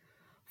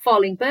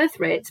 Falling birth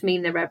rates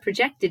mean there are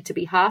projected to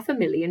be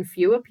 500,000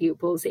 fewer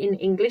pupils in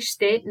English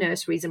state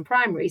nurseries and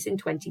primaries in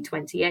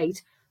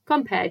 2028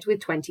 compared with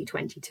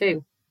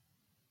 2022.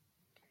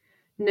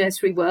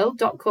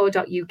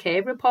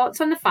 Nurseryworld.co.uk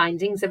reports on the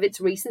findings of its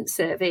recent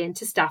survey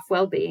into staff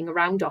wellbeing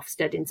around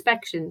Ofsted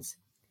inspections.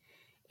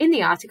 In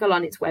the article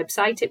on its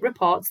website, it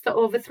reports that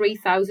over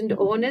 3,000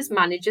 owners,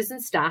 managers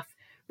and staff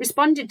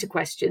responded to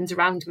questions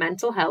around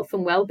mental health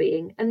and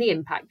wellbeing and the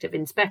impact of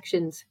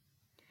inspections.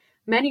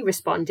 Many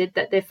responded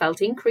that they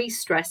felt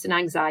increased stress and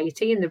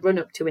anxiety in the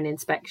run-up to an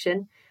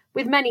inspection,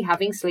 with many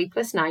having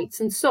sleepless nights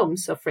and some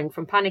suffering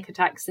from panic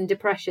attacks and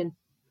depression.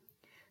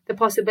 The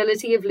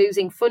possibility of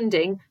losing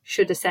funding,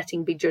 should a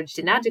setting be judged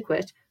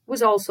inadequate,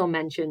 was also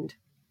mentioned.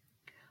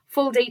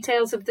 Full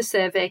details of the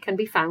survey can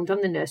be found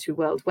on the Nursery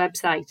World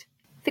website.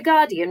 The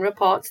Guardian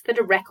reports that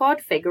a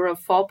record figure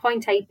of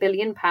 £4.8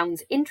 billion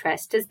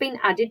interest has been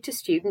added to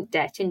student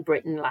debt in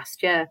Britain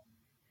last year.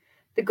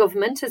 The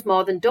government has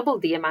more than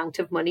doubled the amount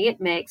of money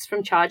it makes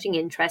from charging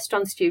interest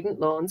on student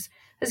loans,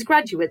 as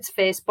graduates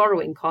face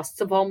borrowing costs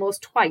of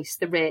almost twice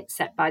the rate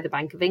set by the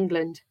Bank of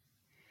England.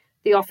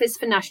 The Office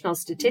for National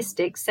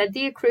Statistics said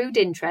the accrued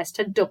interest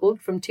had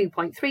doubled from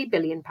 £2.3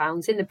 billion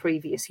in the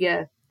previous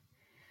year.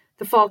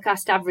 The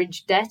forecast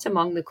average debt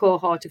among the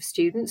cohort of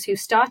students who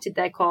started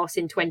their course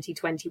in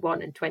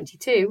 2021 and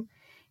 22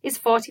 is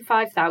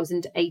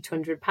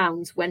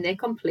 £45,800 when they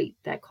complete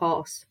their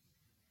course.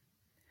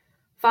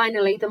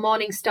 Finally, the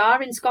Morning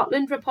Star in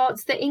Scotland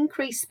reports that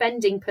increased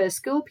spending per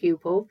school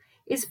pupil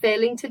is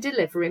failing to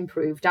deliver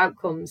improved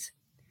outcomes.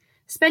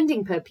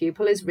 Spending per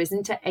pupil has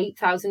risen to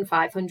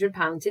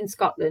 £8,500 in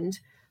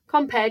Scotland,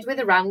 compared with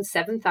around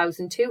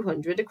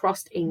 £7,200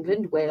 across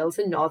England, Wales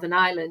and Northern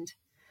Ireland.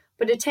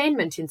 But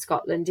attainment in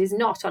Scotland is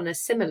not on a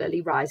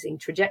similarly rising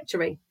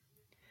trajectory.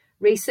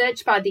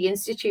 Research by the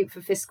Institute for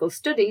Fiscal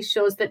Studies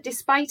shows that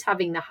despite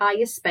having the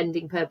highest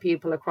spending per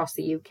pupil across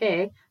the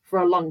UK for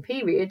a long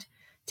period,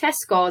 test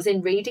scores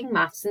in reading,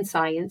 maths and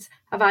science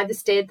have either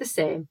stayed the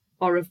same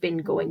or have been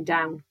going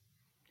down.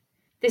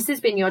 This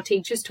has been your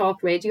Teachers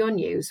Talk Radio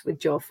News with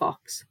Jo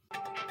Fox.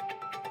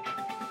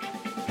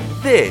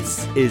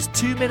 This is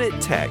 2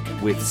 Minute Tech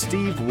with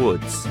Steve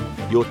Woods,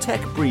 your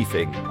tech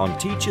briefing on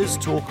Teachers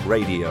Talk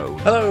Radio.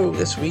 Hello,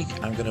 this week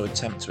I'm going to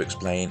attempt to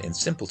explain in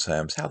simple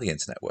terms how the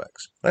internet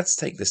works. Let's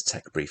take this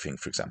tech briefing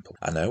for example.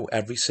 I know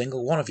every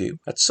single one of you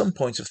at some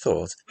point have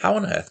thought, how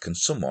on earth can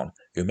someone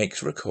who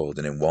makes a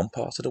recording in one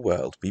part of the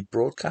world be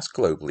broadcast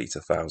globally to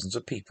thousands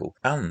of people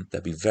and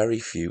there be very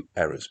few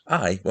errors?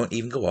 I won't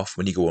even go off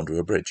when you go under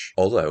a bridge,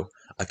 although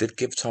I did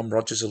give Tom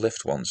Rogers a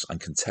lift once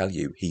and can tell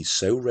you he's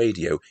so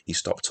radio he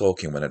stopped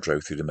talking when I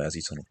drove through the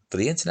Mersey Tunnel. For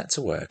the internet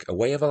to work, a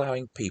way of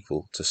allowing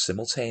people to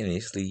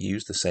simultaneously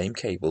use the same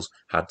cables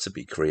had to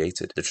be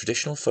created. The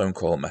traditional phone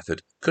call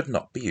method could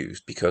not be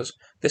used because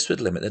this would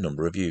limit the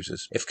number of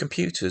users. If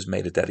computers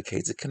made a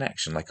dedicated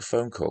connection like a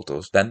phone call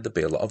does, then there'd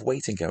be a lot of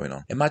waiting going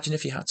on. Imagine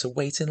if you had to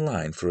wait in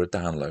line for a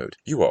download.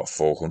 You are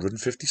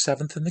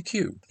 457th in the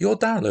queue. Your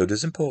download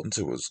is important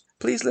to us.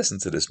 Please listen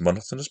to this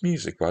monotonous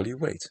music while you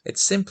wait. It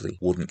simply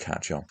wouldn't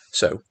catch on.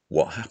 So,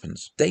 what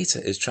happens?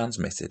 Data is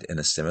transmitted in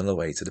a similar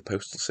way to the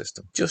postal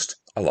system, just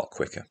a lot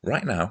quicker.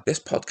 Right now, this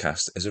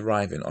podcast is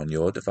arriving on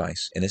your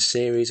device in a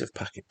series of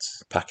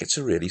packets. Packets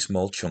are really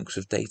small chunks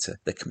of data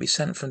that can be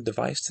sent from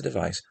device to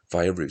device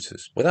via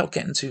routers. Without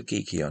getting too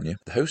geeky on you,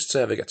 the host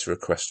server gets a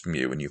request from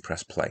you and you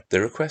press play.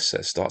 The request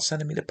says, start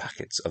sending me the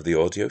packets of the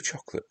audio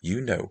chocolate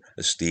you know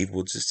as Steve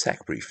Woods'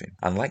 tech briefing.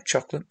 And like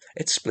chocolate,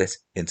 it's split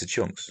into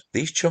chunks.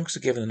 These chunks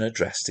are given an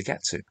address to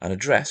get to, an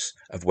address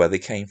of where they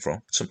came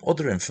from, some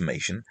other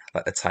information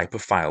like the type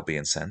of file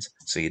being sent,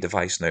 so your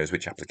device knows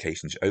which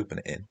application to open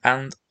it in,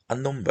 and a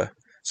number,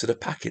 so the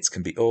packets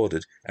can be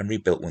ordered and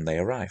rebuilt when they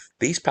arrive.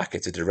 These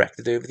packets are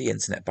directed over the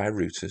internet by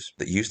routers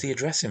that use the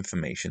address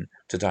information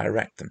to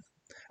direct them,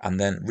 and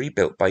then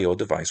rebuilt by your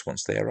device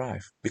once they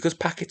arrive. Because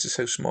packets are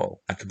so small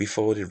and can be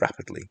forwarded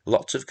rapidly,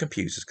 lots of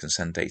computers can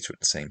send data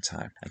at the same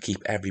time and keep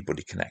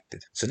everybody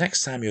connected. So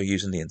next time you're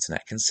using the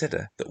internet,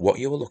 consider that what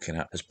you are looking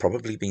at has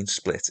probably been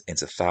split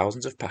into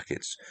thousands of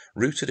packets,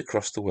 routed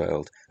across the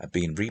world and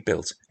being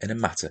rebuilt in a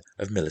matter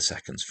of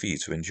milliseconds for you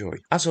to enjoy.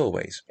 As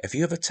always, if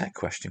you have a tech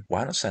question,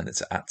 why not send it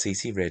to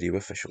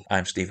 @TTRadioOfficial.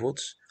 I'm Steve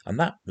Woods, and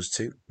that was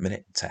 2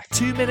 Minute Tech.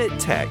 2 Minute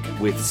Tech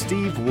with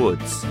Steve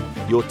Woods,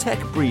 your tech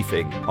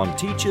briefing on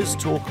Teachers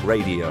Talk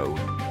Radio.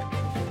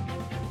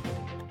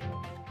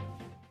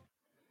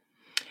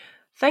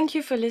 Thank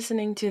you for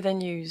listening to the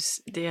news,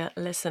 dear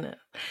listener.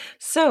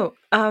 So,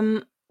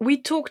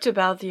 we talked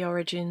about the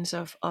origins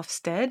of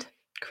Ofsted,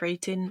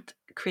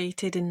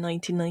 created in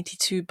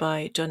 1992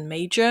 by John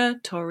Major,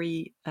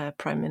 Tory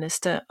Prime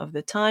Minister of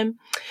the time.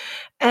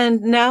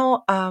 And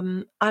now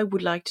I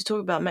would like to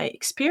talk about my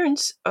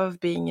experience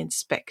of being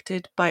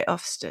inspected by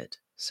Ofsted.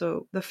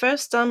 So the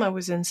first time I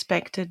was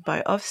inspected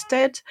by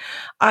Ofsted,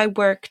 I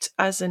worked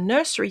as a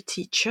nursery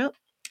teacher,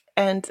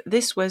 and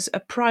this was a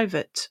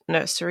private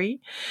nursery.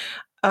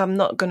 I'm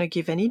not going to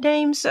give any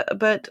names,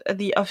 but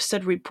the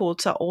Ofsted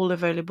reports are all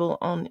available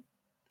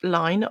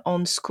online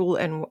on school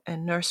and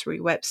nursery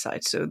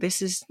websites. So this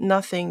is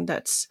nothing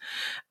that's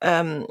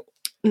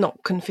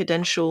not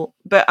confidential,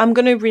 but I'm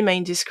going to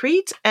remain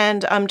discreet,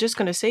 and I'm just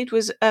going to say it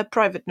was a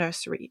private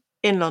nursery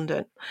in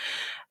London.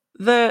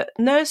 The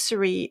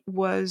nursery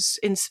was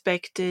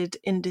inspected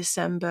in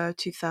December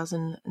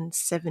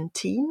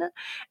 2017,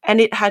 and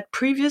it had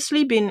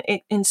previously been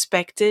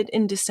inspected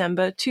in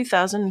December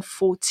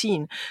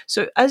 2014.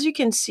 So as you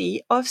can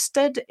see,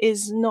 Ofsted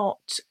is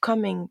not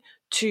coming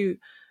to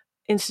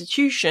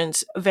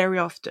institutions very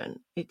often.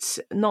 It's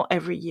not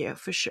every year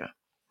for sure.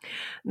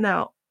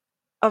 Now,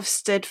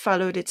 Ofsted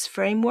followed its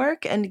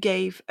framework and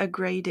gave a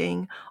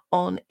grading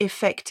on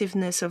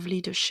effectiveness of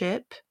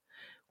leadership,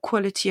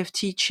 quality of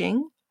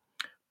teaching,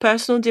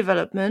 personal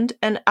development,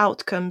 and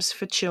outcomes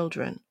for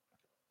children.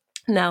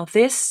 Now,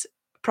 this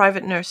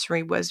private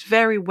nursery was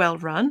very well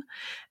run,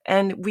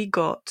 and we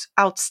got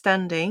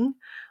outstanding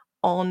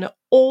on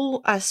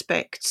all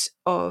aspects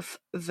of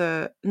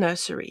the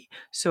nursery.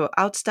 So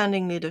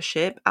outstanding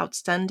leadership,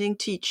 outstanding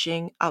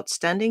teaching,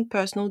 outstanding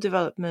personal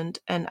development,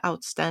 and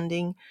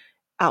outstanding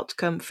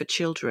outcome for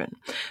children.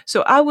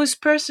 So I was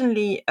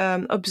personally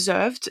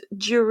observed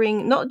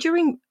not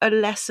during a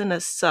lesson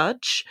as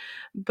such,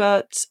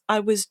 but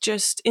I was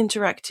just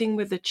interacting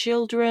with the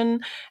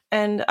children,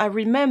 and I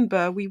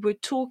remember we were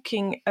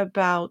talking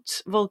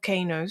about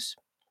volcanoes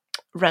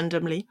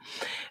randomly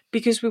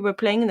because we were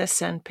playing in a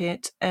sand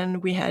pit,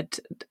 and we had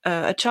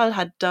a child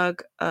had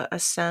dug a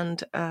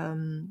sand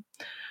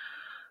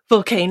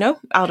volcano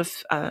out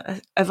of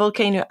a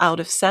volcano out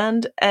of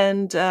sand,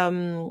 and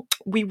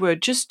we were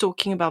just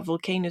talking about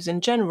volcanoes in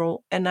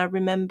general. And I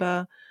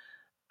remember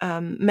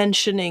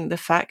mentioning the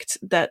fact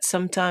that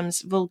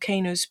sometimes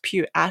volcanoes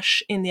spew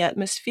ash in the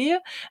atmosphere,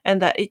 and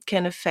that it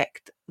can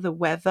affect the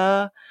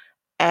weather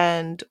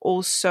and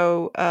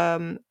also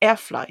air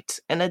flight.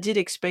 And I did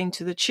explain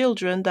to the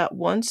children that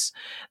once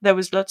there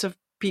was lots of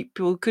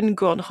people couldn't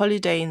go on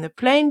holiday in the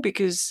plane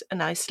because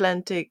an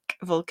Icelandic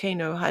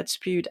volcano had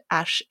spewed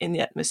ash in the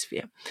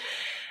atmosphere.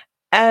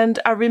 And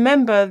I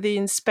remember the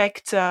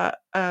inspector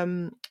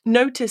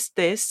noticed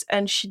this,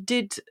 and she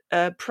did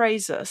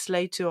praise us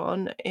later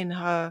on in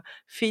her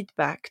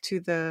feedback to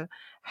the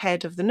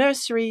head of the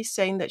nursery,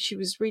 saying that she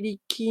was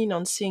really keen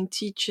on seeing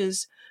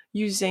teachers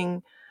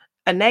using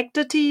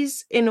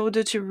anecdotes in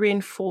order to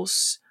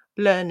reinforce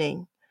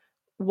learning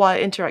while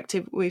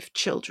interacting with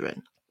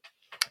children.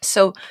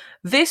 So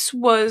this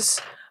was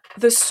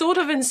the sort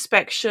of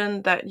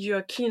inspection that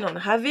you're keen on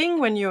having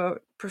when you're a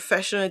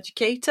professional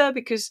educator,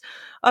 because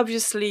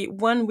obviously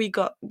once we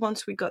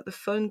got the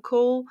phone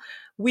call,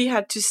 we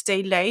had to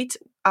stay late.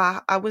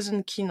 I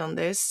wasn't keen on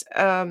this.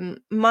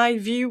 My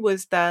view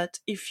was that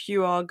if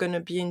you are going to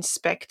be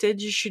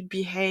inspected, you should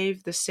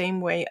behave the same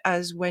way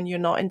as when you're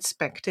not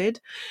inspected.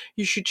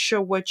 You should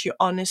show what you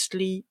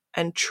honestly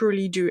and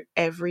truly do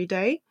every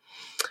day.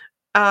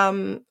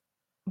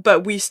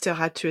 But we still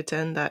had to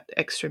attend that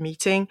extra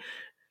meeting.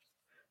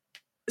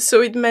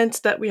 So it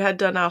meant that we had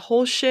done our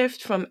whole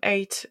shift from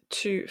 8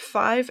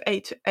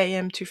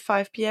 a.m. to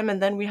 5 p.m.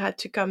 And then we had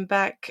to come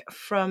back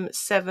from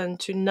 7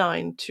 to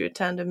 9 to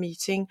attend a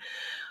meeting.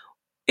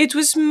 It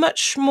was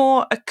much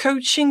more a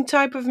coaching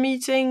type of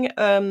meeting.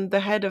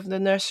 The head of the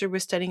nursery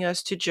was telling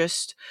us to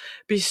just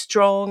be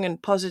strong and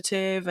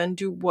positive and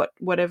do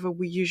whatever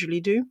we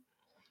usually do,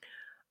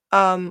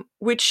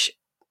 which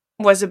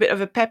was a bit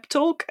of a pep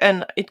talk,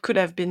 and it could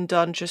have been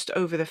done just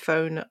over the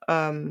phone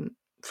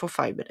for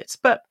 5 minutes.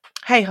 But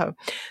hey ho.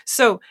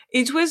 So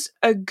it was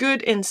a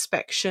good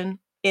inspection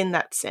in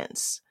that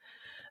sense.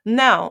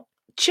 Now,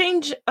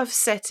 change of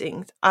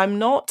settings. I'm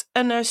not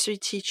a nursery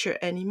teacher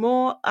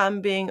anymore. I'm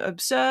being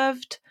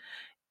observed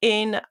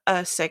in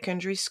a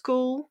secondary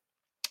school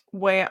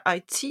where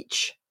I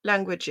teach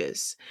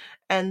languages.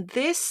 And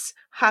this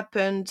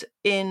happened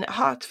in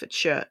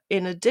Hertfordshire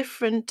in a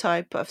different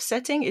type of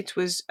setting. It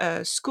was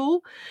a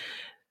school.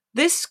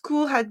 This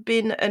school had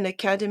been an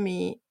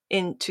academy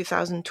in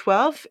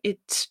 2012.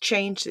 It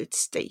changed its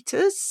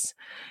status.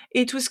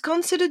 It was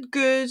considered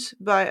good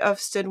by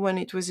Ofsted when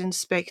it was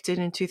inspected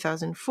in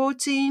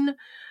 2014.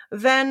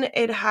 Then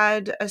it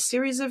had a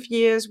series of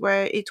years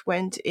where it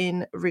went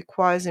in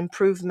requires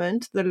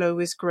improvement, the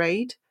lowest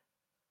grade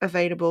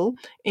available,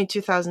 in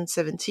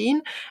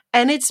 2017.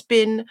 And it's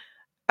been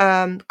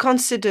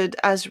considered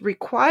as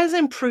requires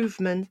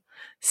improvement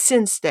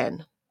since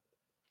then.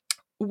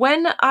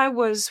 When I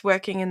was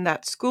working in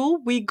that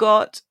school, we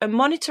got a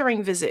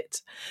monitoring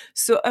visit.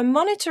 So a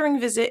monitoring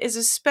visit is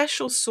a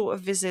special sort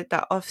of visit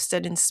that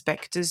Ofsted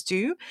inspectors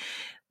do.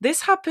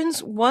 This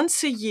happens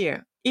once a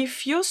year.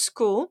 If your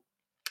school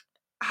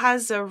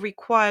has a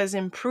requires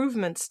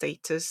improvement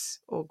status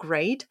or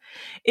grade,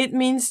 it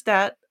means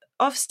that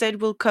Ofsted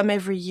will come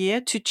every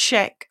year to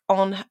check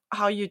on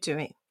how you're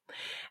doing.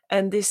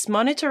 And this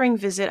monitoring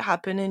visit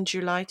happened in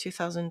July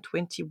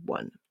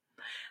 2021.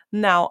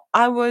 Now,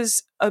 I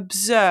was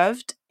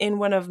observed in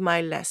one of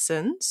my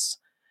lessons.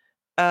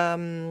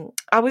 I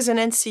was an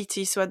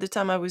NCT, so at the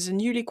time I was a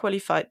newly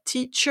qualified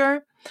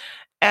teacher,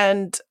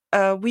 and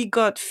we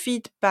got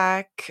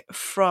feedback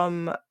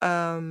from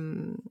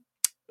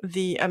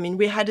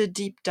we had a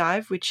deep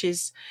dive, which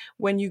is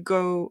when you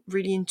go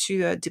really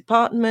into a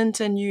department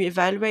and you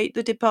evaluate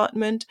the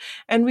department,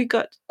 and we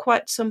got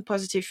quite some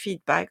positive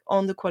feedback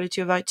on the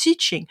quality of our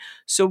teaching.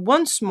 So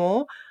once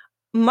more,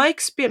 my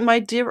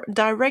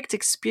direct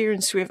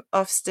experience with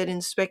Ofsted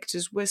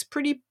inspectors was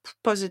pretty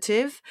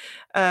positive.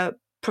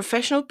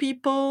 Professional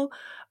people,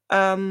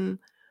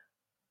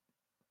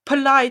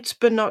 polite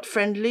but not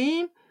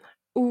friendly,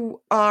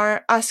 who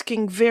are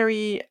asking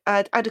very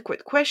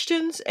adequate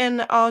questions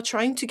and are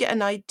trying to get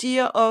an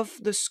idea of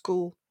the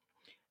school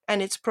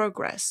and its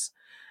progress.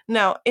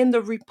 Now, in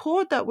the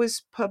report that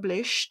was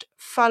published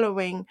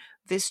following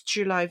this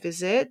July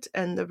visit,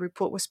 and the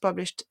report was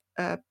published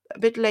a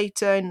bit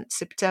later in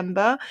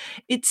September,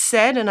 it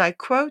said, and I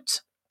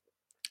quote,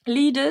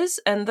 "Leaders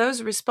and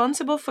those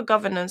responsible for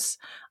governance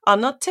are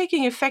not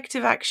taking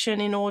effective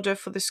action in order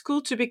for the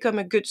school to become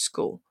a good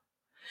school."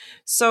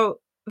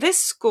 So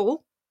this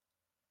school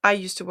I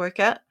used to work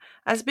at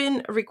has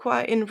been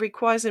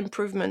requires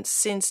improvement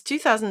since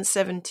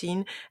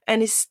 2017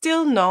 and is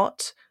still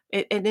not,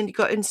 and then it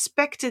got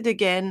inspected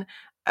again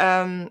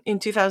in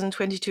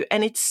 2022,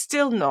 and it's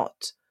still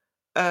not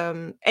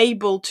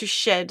able to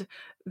shed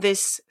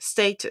this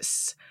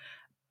status.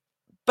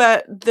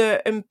 But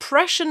the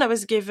impression I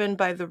was given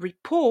by the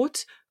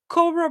report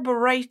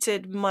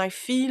corroborated my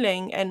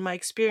feeling and my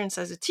experience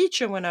as a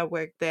teacher when I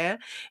worked there,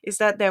 is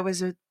that there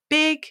was a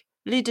big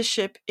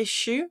leadership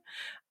issue,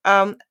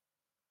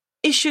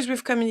 issues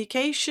with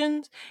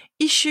communication,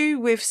 issue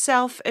with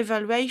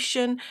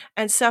self-evaluation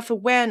and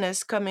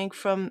self-awareness coming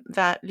from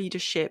that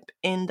leadership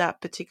in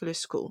that particular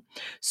school.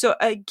 So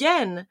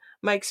again,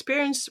 my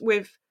experience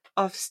with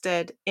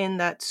Ofsted in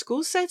that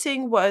school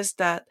setting was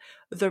that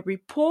the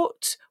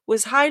report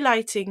was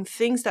highlighting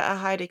things that I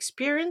had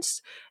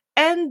experienced,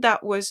 and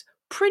that was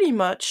pretty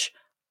much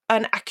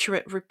an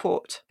accurate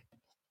report.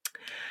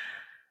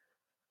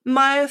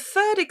 My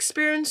third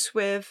experience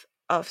with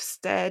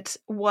Ofsted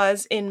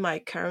was in my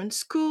current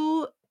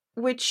school,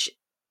 which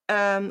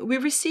we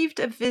received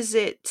a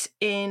visit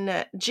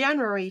in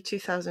January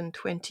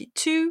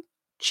 2022,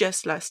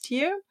 just last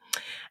year,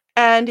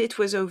 and it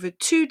was over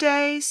 2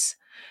 days.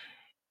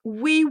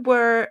 We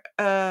were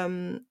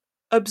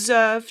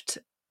observed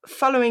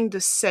following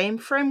the same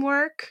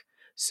framework,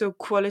 so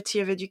quality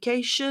of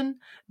education,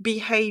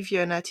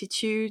 behavior and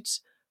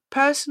attitudes,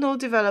 personal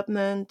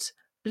development,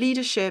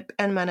 leadership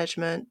and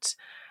management.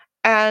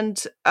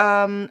 And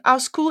our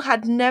school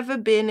had never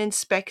been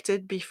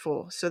inspected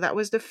before. So that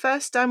was the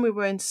first time we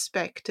were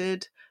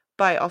inspected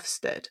by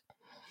Ofsted.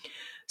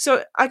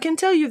 So I can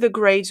tell you the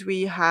grades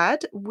we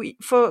had.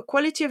 For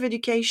quality of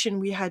education,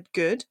 we had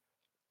good.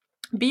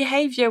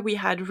 Behavior we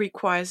had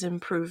requires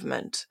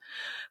improvement.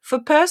 For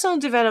personal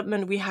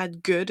development, we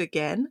had good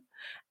again.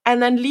 And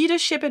then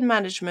leadership and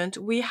management,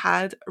 we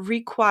had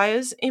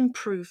requires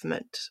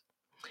improvement.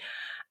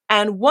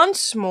 And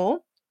once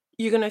more,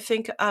 you're going to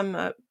think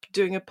I'm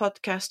doing a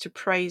podcast to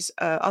praise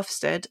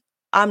Ofsted.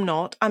 I'm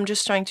not. I'm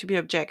just trying to be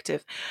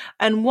objective.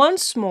 And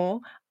once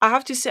more, I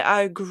have to say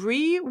I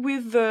agree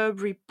with the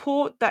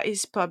report that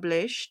is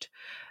published.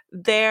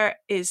 There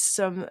is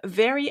some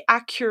very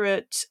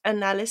accurate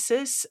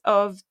analysis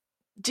of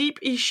deep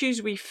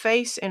issues we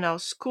face in our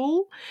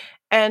school,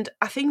 and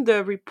I think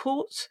the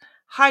report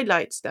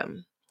highlights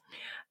them.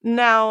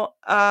 Now,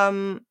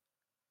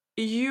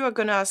 you are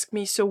going to ask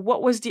me, so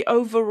what was the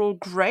overall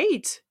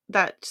grade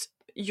that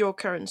your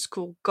current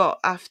school got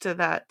after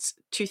that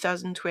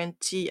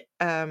 2020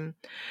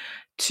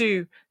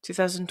 to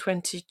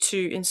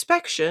 2022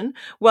 inspection?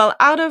 Well,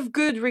 out of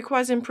good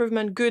requires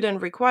improvement, good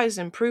and requires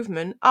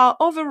improvement, our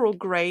overall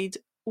grade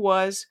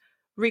was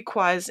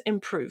requires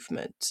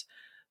improvement.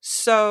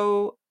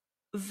 So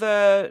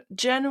the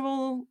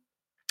general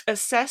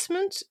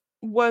assessment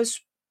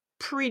was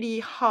pretty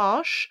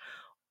harsh,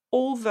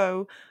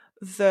 although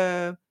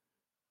the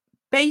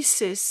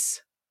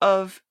basis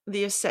of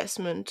the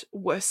assessment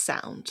was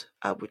sound,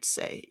 I would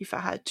say, if I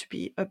had to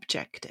be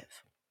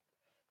objective.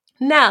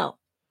 Now,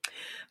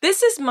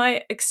 this is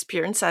my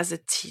experience as a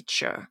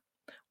teacher.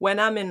 When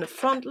I'm in the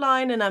front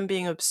line and I'm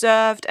being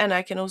observed, and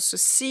I can also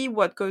see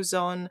what goes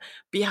on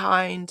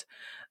behind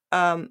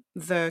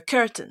the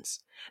curtains.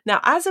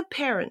 Now, as a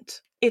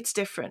parent, it's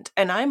different.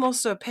 And I'm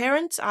also a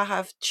parent. I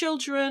have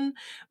children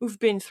who've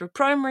been through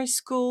primary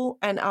school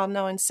and are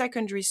now in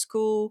secondary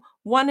school,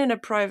 one in a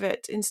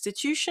private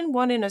institution,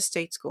 one in a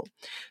state school.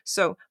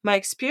 So my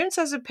experience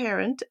as a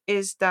parent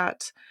is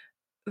that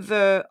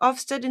the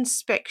Ofsted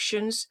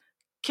inspections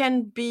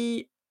can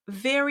be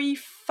very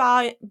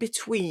far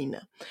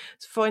between.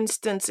 For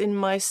instance, in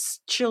my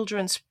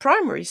children's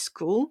primary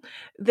school,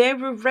 they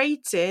were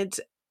rated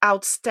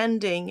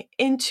outstanding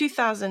in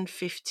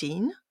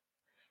 2015,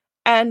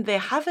 and they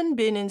haven't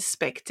been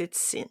inspected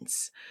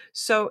since.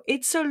 So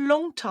it's a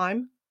long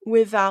time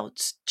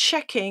without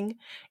checking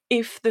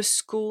if the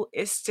school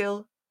is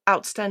still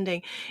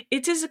outstanding.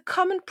 It is a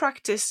common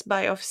practice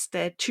by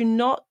Ofsted to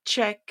not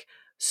check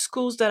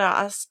schools that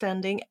are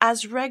outstanding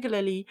as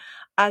regularly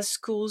as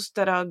schools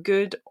that are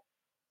good,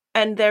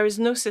 and there is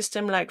no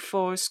system like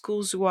for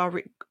schools who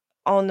are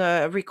on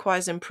a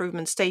requires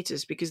improvement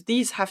status, because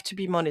these have to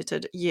be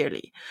monitored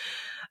yearly.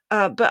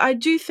 But I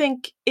do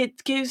think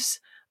it gives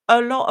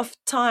a lot of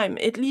time.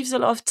 It leaves a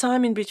lot of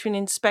time in between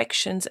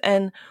inspections,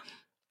 and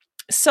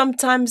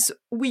sometimes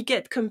we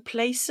get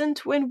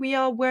complacent when we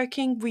are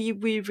working. We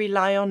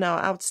rely on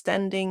our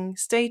outstanding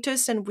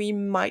status, and we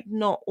might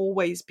not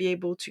always be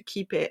able to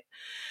keep it.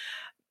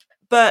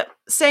 But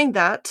saying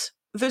that,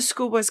 the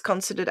school was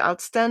considered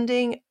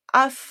outstanding.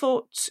 I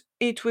thought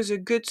it was a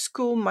good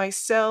school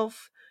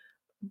myself,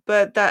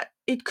 but that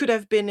it could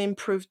have been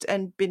improved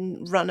and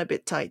been run a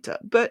bit tighter.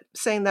 But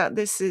saying that,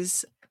 this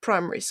is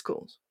primary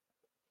schools.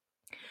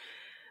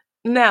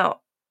 Now,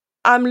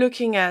 I'm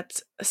looking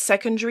at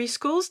secondary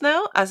schools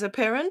now as a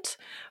parent.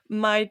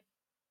 My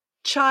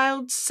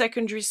child's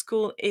secondary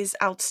school is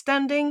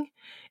outstanding.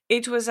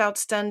 It was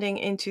outstanding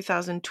in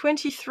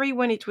 2023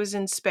 when it was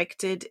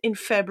inspected in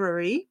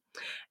February,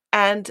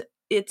 and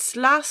its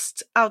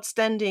last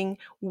outstanding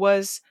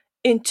was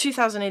in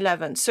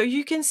 2011. So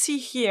you can see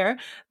here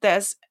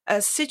there's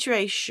a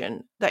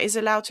situation that is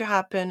allowed to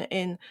happen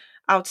in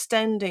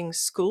outstanding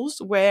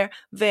schools where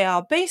they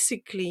are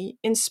basically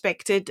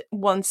inspected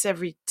once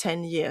every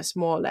 10 years,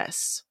 more or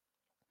less.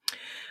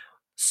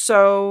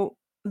 So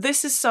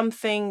this is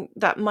something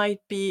that might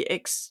be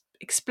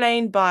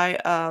explained by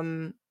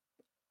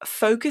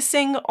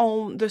focusing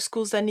on the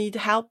schools that need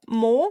help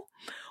more,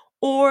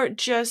 or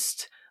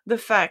just the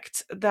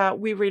fact that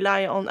we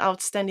rely on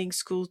outstanding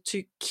schools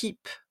to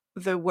keep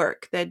the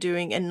work they're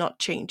doing and not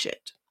change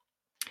it.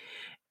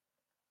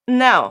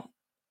 Now,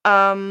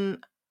 I'm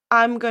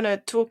going to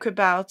talk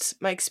about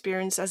my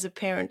experience as a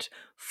parent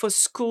for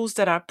schools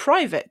that are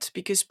private,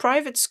 because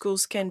private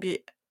schools can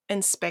be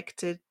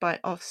inspected by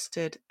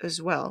Ofsted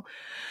as well.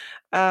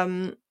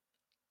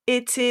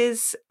 It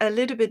is a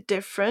little bit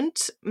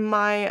different.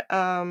 My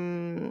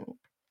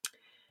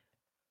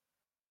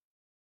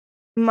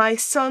My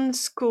son's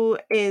school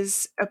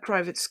is a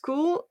private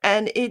school,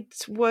 and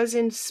it was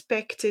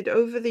inspected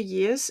over the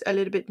years a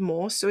little bit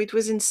more. So it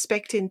was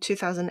inspected in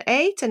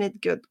 2008 and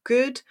it got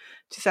good.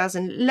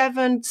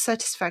 2011,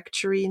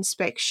 satisfactory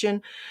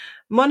inspection.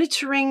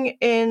 Monitoring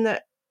in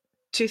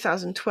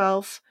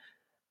 2012.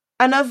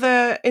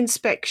 Another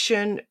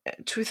inspection,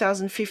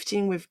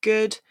 2015 with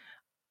good.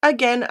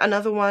 Again,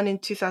 another one in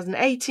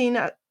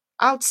 2018,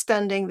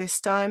 outstanding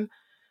this time.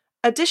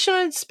 Additional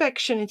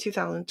inspection in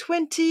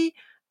 2020,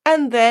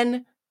 and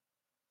then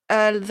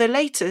the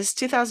latest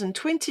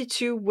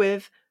 2022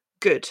 with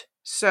good.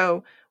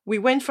 So we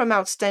went from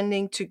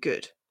outstanding to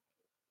good.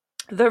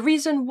 The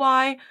reason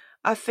why,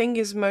 I think,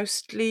 is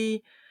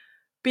mostly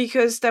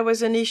because there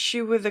was an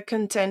issue with the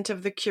content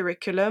of the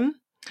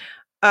curriculum.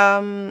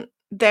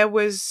 There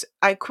was,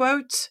 I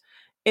quote,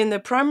 in the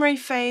primary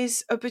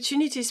phase,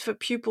 opportunities for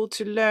pupils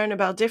to learn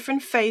about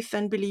different faiths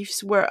and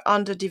beliefs were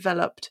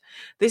underdeveloped.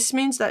 This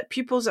means that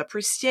pupils'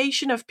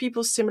 appreciation of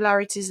people's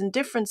similarities and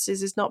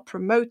differences is not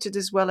promoted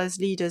as well as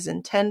leaders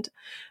intend.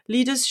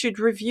 Leaders should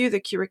review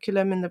the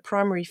curriculum in the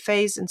primary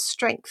phase and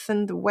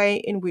strengthen the way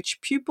in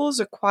which pupils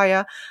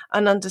acquire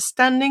an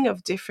understanding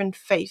of different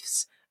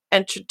faiths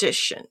and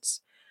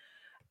traditions.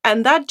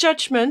 And that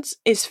judgment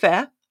is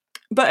fair.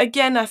 But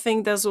again, I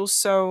think there's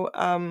also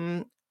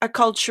a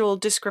cultural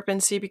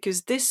discrepancy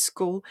because this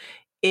school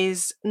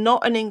is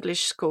not an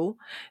English school.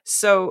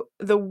 So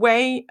the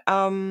way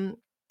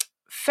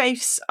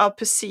faiths are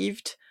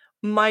perceived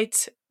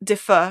might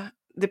differ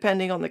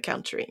depending on the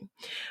country.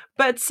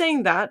 But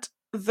saying that,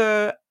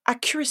 the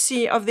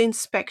accuracy of the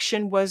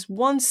inspection was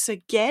once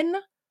again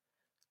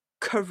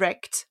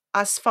correct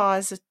as far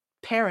as a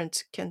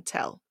parent can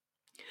tell.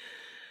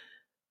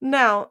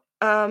 Now,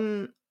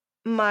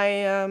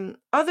 my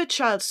other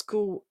child's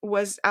school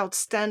was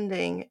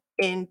outstanding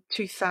in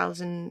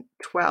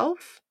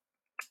 2012,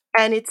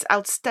 and it's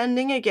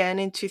outstanding again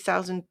in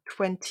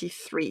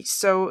 2023.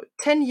 So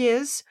 10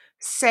 years,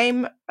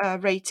 same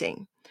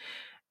rating.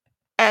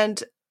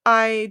 And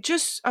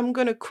I'm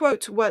going to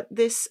quote what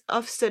this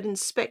Ofsted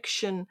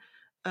inspection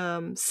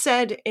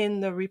said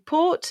in the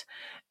report.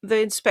 The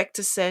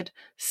inspector said,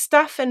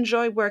 staff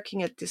enjoy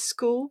working at this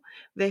school.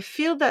 They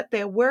feel that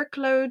their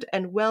workload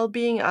and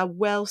well-being are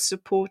well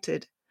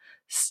supported.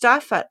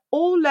 Staff at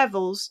all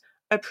levels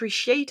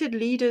appreciated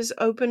leaders'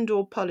 open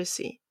door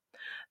policy.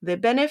 They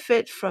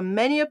benefit from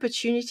many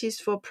opportunities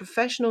for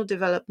professional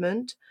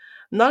development.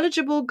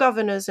 Knowledgeable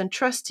governors and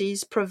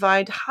trustees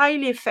provide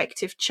highly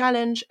effective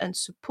challenge and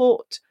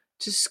support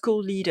to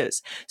school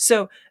leaders.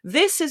 So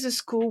this is a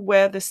school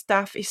where the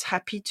staff is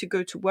happy to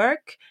go to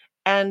work,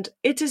 and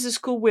it is a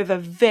school with a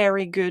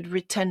very good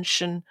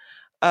retention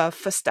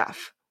for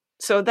staff.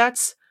 So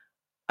that's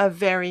a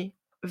very,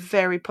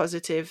 very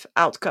positive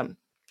outcome.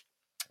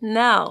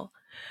 Now,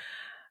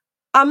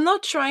 I'm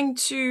not trying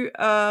to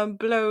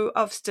blow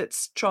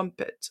Ofsted's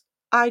trumpet.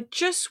 I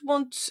just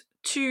want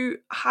to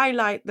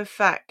highlight the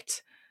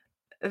fact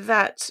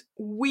that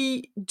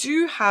we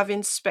do have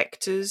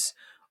inspectors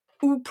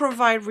who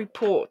provide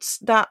reports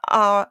that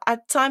are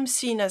at times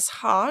seen as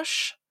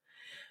harsh,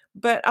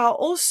 but are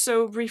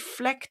also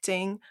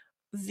reflecting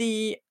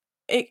the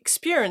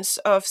experience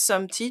of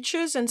some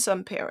teachers and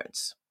some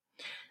parents.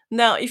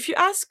 Now, if you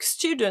ask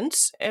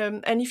students,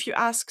 and if you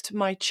asked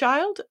my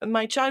child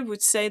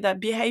would say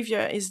that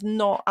behavior is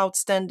not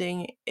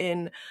outstanding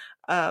in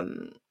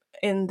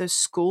the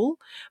school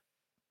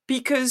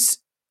because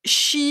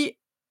she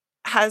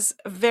has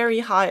very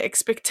high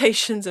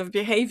expectations of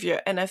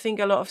behavior, and I think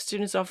a lot of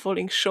students are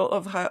falling short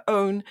of her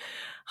own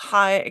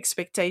high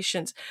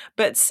expectations.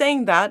 But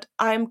saying that,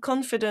 I'm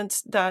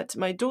confident that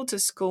my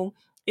daughter's school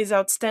is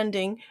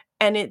outstanding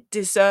and it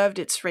deserved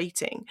its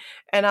rating.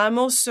 And I'm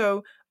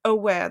also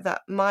aware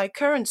that my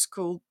current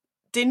school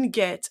didn't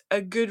get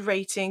a good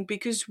rating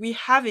because we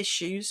have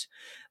issues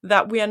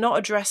that we are not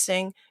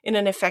addressing in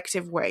an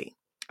effective way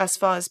as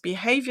far as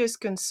behavior is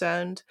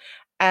concerned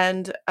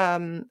and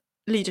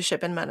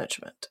leadership and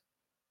management.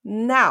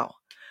 Now,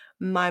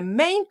 my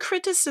main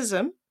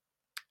criticism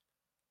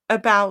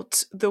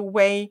about the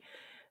way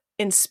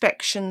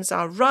inspections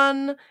are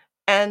run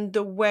and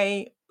the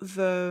way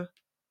the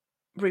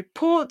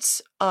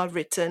reports are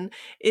written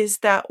is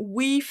that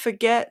we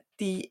forget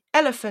the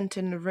elephant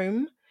in the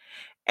room,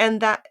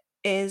 and that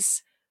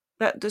is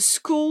that the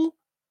school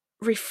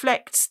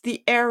reflects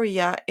the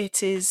area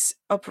it is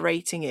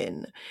operating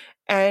in.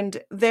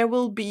 And there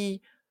will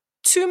be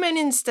too many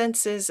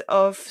instances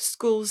of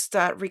schools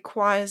that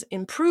requires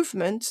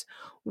improvement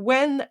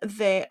when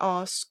they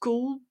are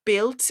school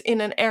built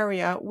in an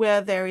area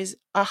where there is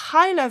a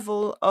high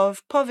level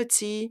of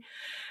poverty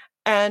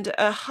and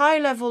a high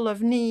level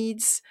of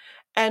needs,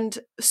 and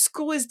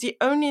school is the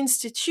only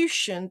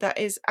institution that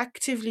is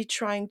actively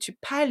trying to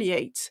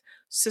palliate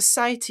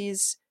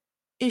society's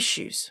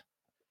issues.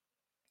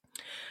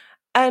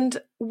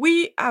 And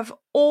we have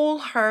all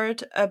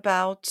heard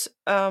about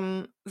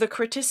the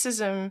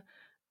criticism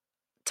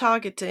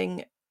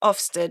targeting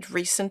Ofsted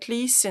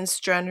recently since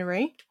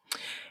January.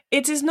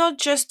 it is not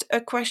just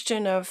a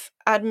question of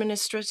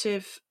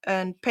administrative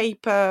and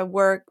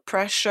paperwork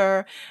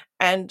pressure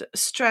and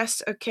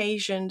stress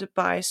occasioned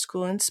by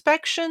school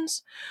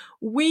inspections.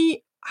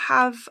 We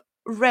have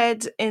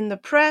read in the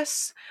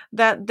press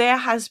that there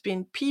has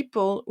been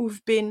people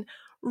who've been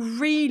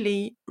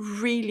really,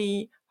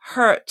 really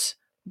hurt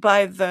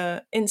by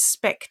the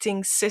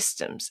inspecting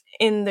systems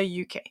in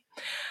the UK.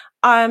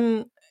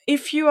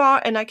 If you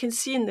are, and I can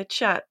see in the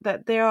chat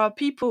that there are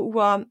people who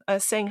are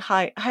saying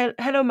hi.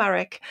 Hello,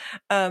 Marek,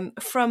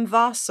 from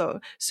Warsaw.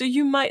 So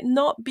you might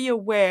not be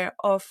aware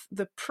of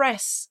the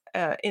press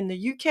in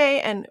the UK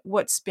and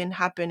what's been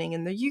happening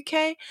in the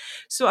UK.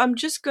 So I'm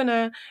just going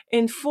to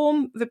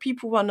inform the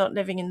people who are not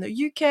living in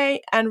the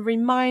UK and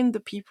remind the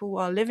people who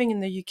are living in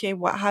the UK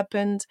what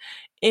happened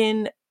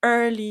in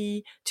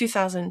early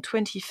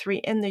 2023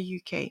 in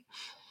the UK.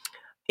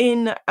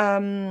 In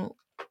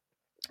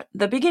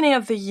the beginning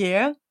of the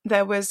year,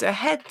 there was a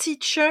head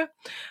teacher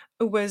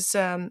who was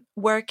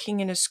working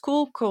in a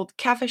school called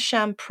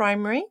Caversham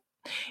Primary.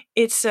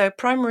 It's a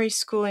primary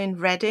school in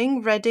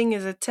Reading. Reading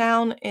is a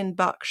town in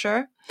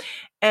Berkshire.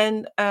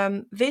 And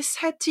this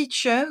head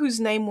teacher, whose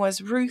name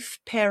was Ruth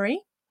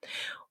Perry,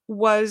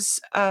 was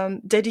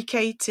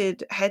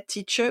dedicated head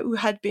teacher who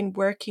had been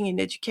working in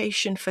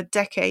education for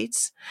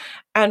decades.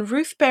 And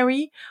Ruth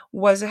Perry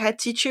was a head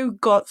teacher who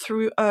got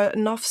through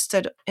an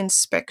Ofsted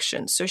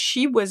inspection. So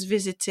she was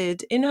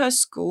visited in her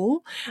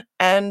school,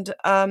 and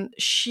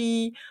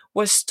she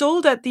was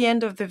told at the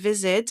end of the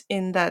visit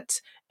in that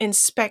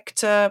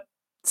inspector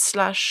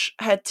 /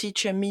 head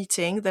teacher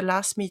meeting, the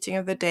last meeting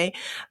of the day,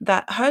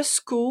 that her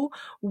school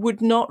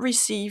would not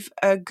receive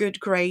a good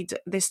grade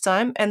this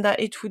time and that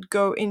it would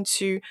go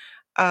into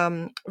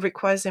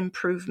requires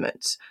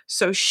improvement.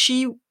 So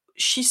she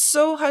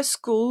saw her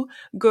school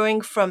going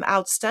from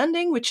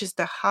outstanding, which is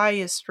the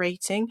highest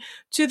rating,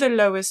 to the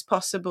lowest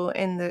possible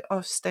in the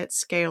Ofsted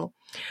scale.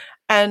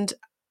 And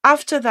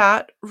after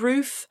that,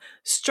 Ruth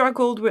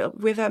struggled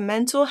with her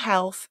mental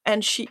health,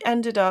 and she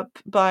ended up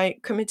by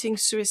committing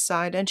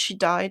suicide, and she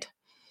died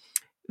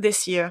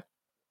this year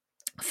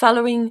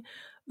following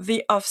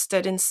the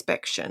Ofsted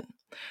inspection.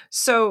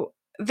 So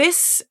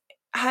this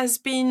has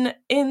been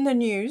in the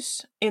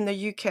news in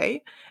the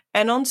UK,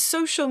 and on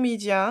social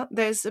media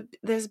there's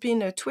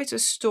been a Twitter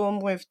storm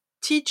with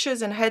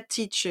teachers and head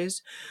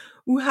teachers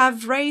who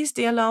have raised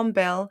the alarm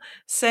bell,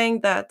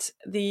 saying that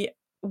the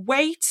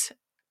weight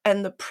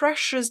and the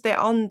pressures they're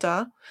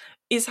under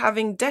is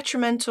having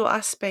detrimental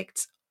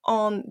effect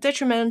on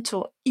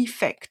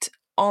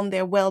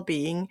their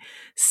well-being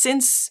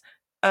since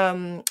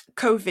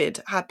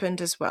COVID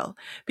happened as well,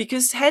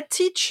 because head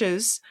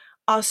teachers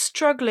are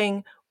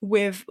struggling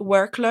with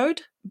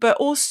workload, but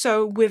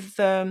also with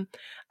the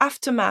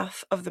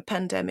aftermath of the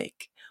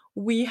pandemic.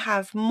 We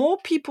have more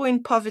people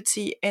in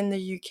poverty in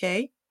the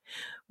UK.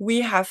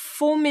 We have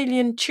 4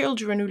 million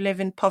children who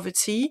live in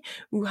poverty,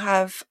 who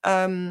have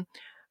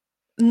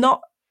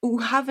who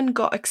haven't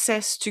got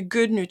access to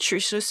good,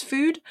 nutritious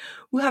food,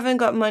 who haven't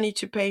got money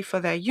to pay for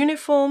their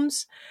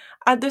uniforms.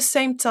 At the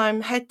same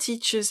time, head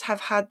teachers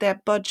have had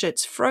their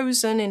budgets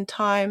frozen in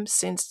time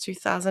since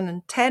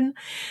 2010.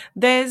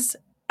 There's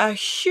a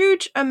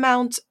huge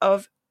amount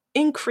of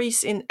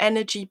increase in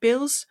energy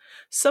bills.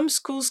 Some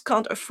schools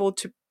can't afford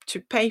to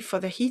pay for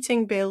the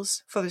heating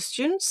bills for the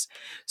students.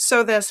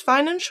 So there's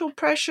financial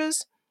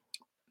pressures,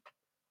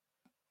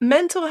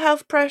 mental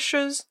health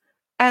pressures,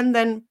 and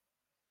then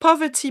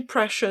poverty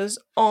pressures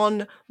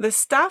on the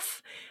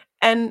staff.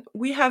 And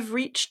we have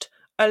reached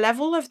a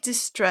level of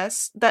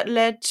distress that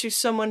led to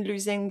someone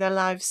losing their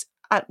lives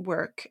at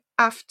work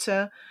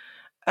after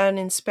an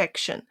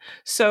inspection.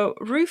 So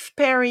Ruth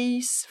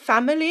Perry's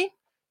family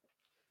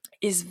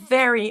is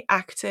very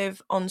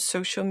active on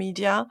social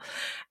media.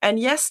 And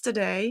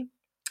yesterday,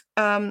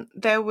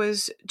 there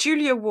was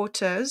Julia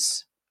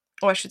Waters,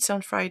 or I should say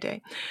on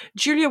Friday.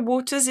 Julia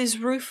Waters is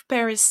Ruth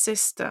Perry's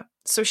sister.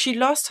 So she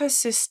lost her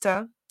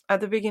sister at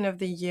the beginning of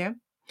the year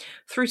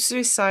through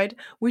suicide,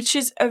 which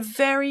is a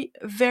very,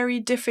 very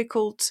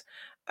difficult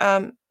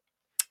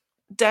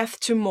death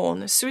to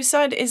mourn.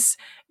 Suicide is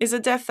a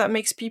death that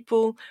makes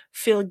people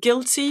feel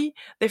guilty.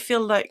 They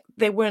feel like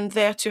they weren't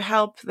there to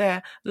help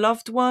their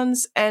loved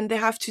ones, and they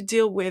have to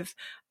deal with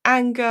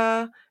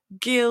anger,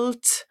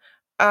 guilt.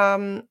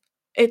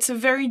 It's a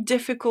very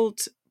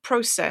difficult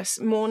process,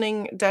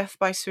 mourning death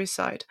by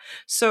suicide.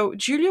 So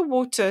Julia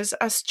Waters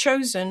has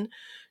chosen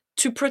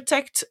to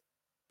protect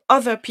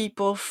other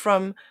people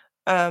from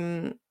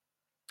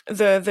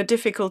the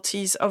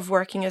difficulties of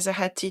working as a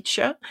head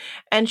teacher,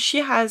 and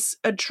she has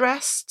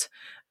addressed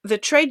the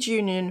trade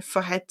union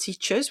for head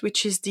teachers,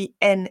 which is the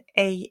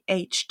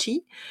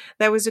NAHT.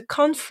 There was a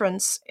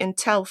conference in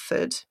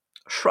Telford,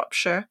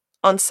 Shropshire,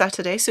 on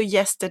Saturday, so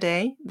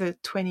yesterday, the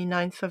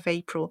 29th of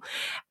April,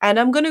 and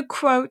I'm going to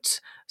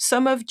quote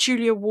some of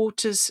Julia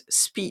Waters'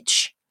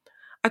 speech.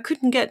 I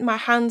couldn't get my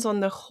hands on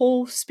the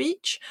whole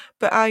speech,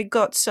 but I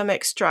got some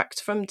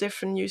extract from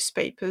different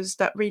newspapers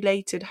that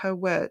related her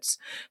words.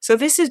 So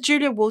this is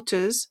Julia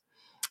Waters,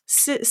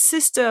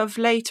 sister of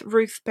late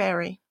Ruth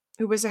Perry,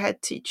 who was a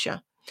head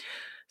teacher.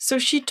 So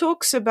she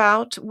talks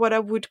about what I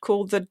would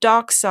call the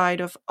dark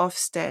side of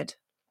Ofsted.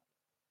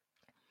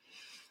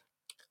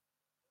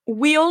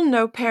 We all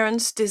know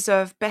parents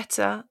deserve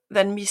better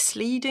than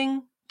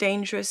misleading,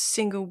 dangerous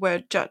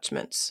single-word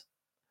judgments.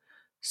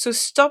 So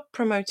stop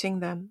promoting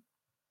them.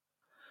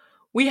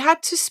 We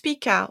had to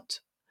speak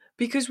out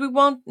because we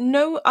want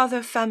no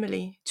other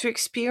family to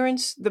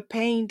experience the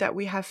pain that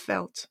we have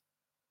felt.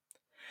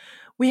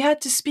 We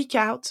had to speak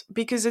out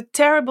because a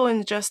terrible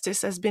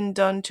injustice has been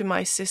done to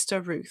my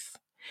sister Ruth.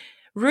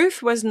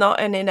 Ruth was not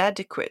an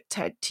inadequate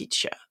head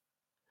teacher.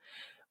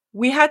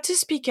 We had to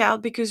speak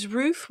out because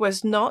Ruth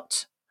was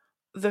not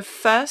the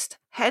first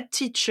head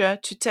teacher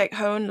to take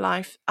her own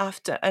life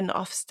after an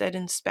Ofsted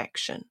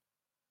inspection.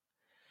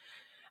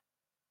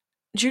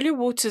 Julie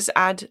Waters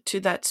add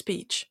to that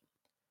speech,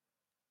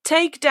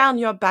 "Take down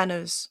your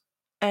banners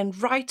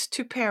and write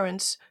to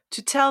parents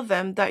to tell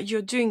them that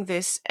you're doing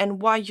this and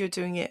why you're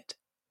doing it.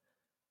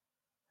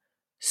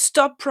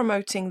 Stop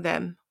promoting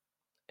them."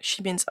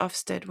 She means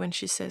Ofsted when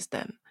she says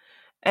them.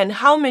 And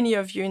how many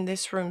of you in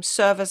this room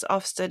serve as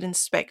Ofsted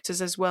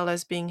inspectors as well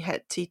as being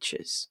head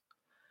teachers?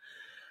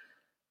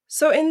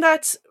 So in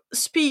that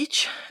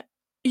speech,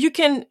 you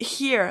can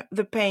hear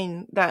the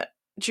pain that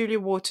Julie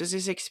Waters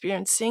is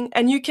experiencing,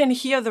 and you can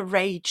hear the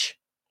rage.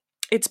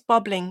 It's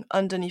bubbling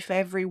underneath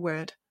every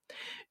word.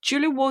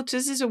 Julie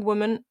Waters is a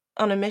woman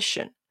on a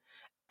mission,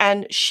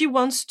 and she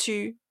wants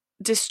to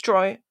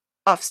destroy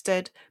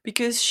Ofsted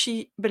because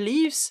she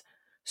believes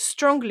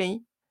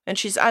strongly, and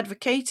she's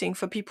advocating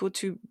for people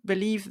to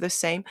believe the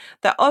same,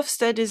 that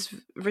Ofsted is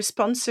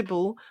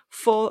responsible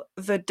for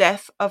the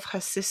death of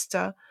her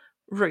sister,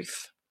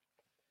 Ruth.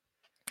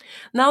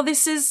 Now,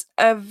 this is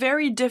a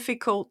very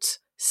difficult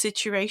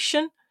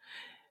situation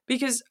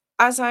because,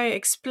 as I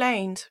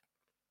explained,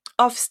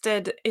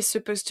 Ofsted is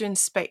supposed to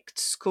inspect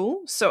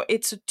school, so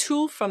it's a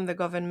tool from the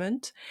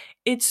government.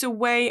 It's a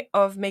way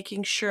of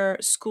making sure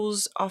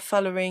schools are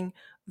following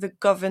the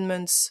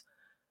government's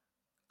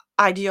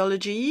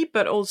ideology,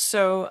 but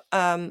also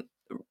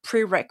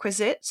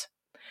prerequisite.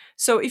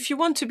 So if you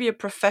want to be a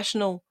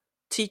professional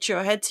teacher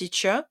or head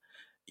teacher,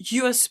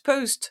 you are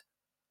supposed,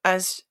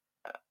 as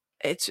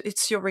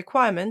it's your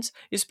requirement,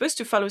 you're supposed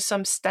to follow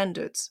some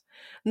standards.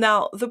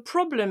 Now, the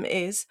problem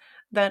is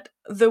that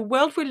the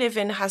world we live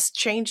in has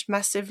changed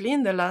massively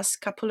in the last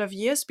couple of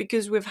years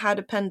because we've had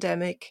a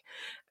pandemic.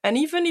 And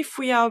even if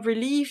we are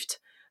relieved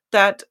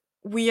that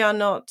we are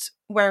not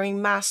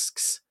wearing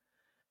masks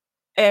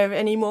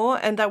anymore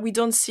and that we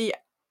don't see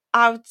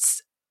outside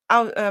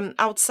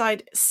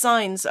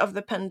signs of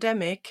the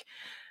pandemic,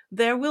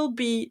 there will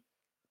be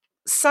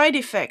side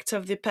effects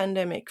of the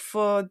pandemic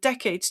for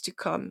decades to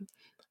come.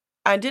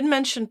 I did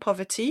mention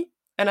poverty,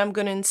 and I'm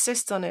going to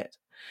insist on it.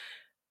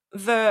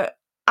 The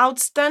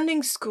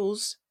outstanding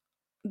schools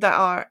that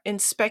are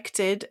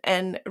inspected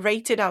and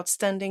rated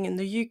outstanding in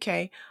the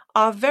UK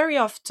are very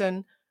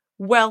often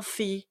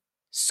wealthy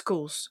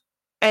schools.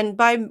 And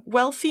by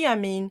wealthy, I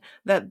mean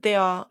that they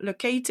are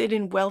located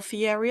in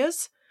wealthy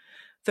areas.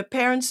 The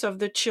parents of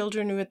the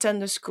children who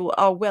attend the school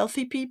are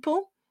wealthy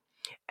people,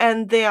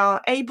 and they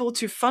are able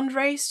to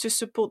fundraise to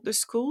support the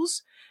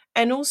schools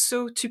and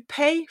also to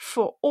pay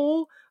for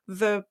all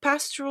the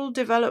pastoral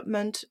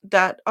development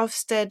that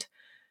Ofsted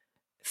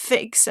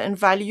thinks and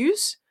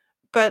values,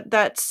 but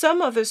that some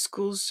other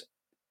schools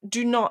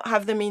do not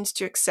have the means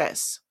to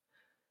access.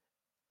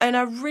 And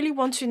I really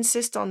want to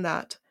insist on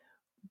that.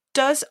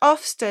 Does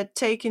Ofsted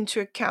take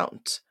into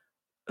account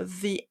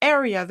the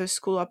area the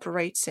school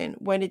operates in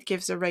when it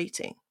gives a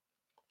rating?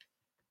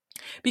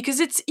 Because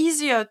it's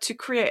easier to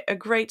create a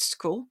great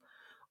school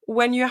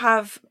when you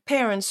have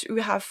parents who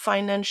have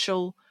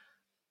financial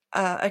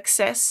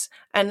access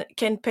and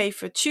can pay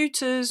for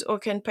tutors or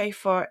can pay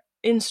for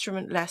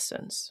instrument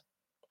lessons.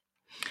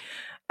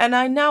 And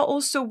I now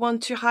also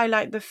want to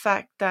highlight the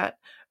fact that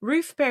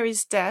Ruth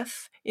Perry's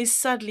death is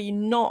sadly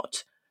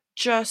not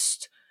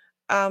just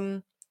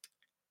a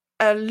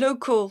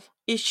local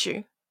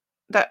issue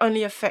that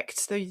only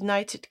affects the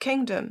United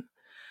Kingdom.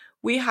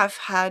 We have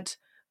had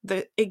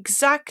the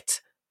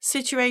exact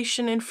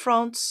situation in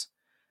France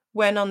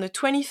when on the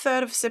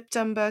 23rd of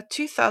September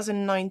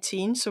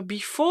 2019, so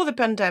before the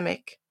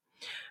pandemic,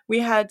 we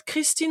had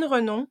Christine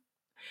Renon,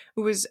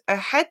 who was a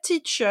head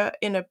teacher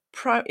in a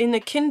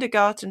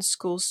kindergarten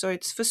school, so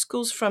it's for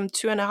schools from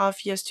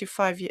 2.5 years to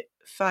 5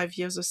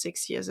 years or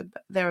 6 years,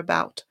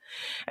 thereabout.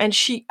 And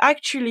she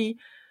actually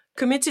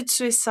committed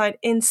suicide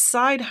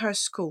inside her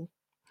school.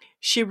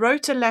 She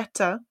wrote a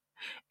letter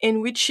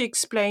in which she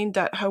explained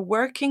that her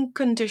working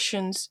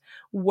conditions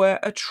were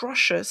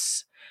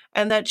atrocious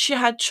and that she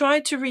had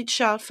tried to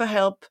reach out for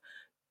help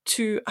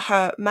to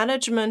her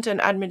management and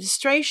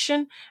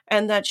administration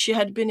and that she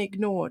had been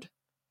ignored.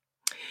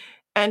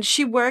 And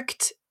she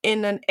worked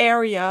in an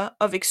area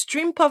of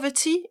extreme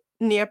poverty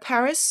near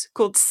Paris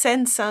called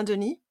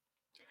Seine-Saint-Denis.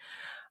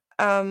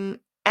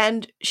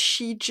 And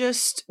she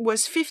just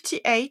was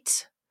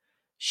 58.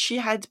 She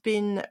had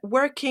been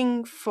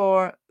working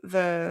for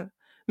the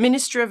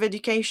Ministry of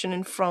Education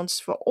in France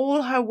for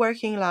all her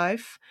working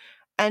life,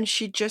 and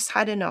she just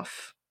had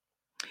enough.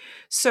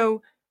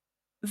 So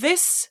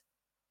this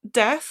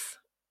death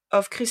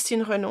of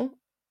Christine Renon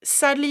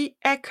sadly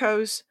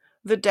echoes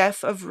the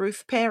death of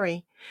Ruth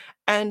Perry.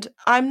 And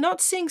I'm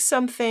not seeing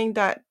something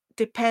that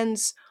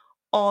depends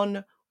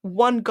on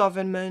one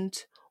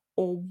government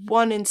or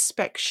one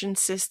inspection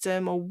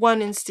system or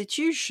one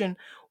institution.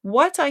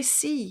 What I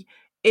see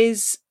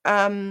is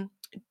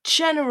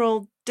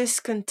general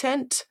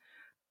discontent,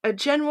 a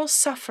general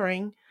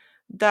suffering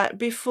that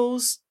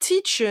befalls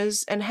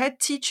teachers and head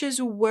teachers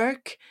who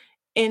work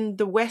in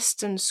the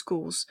Western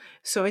schools.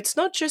 So it's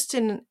not just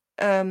in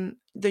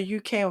the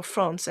UK or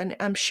France, and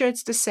I'm sure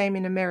it's the same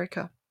in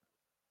America.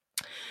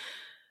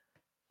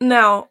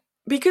 Now,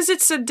 because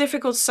it's a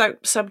difficult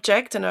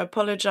subject, and I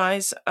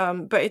apologize,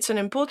 but it's an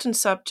important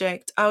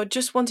subject, I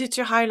just wanted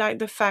to highlight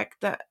the fact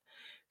that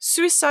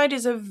suicide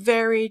is a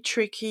very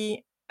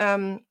tricky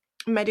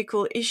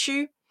medical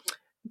issue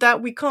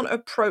that we can't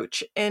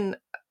approach in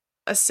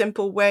a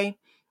simple way.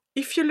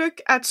 If you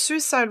look at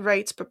suicide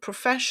rates per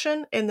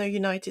profession in the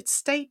United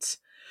States,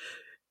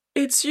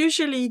 it's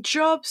usually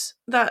jobs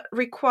that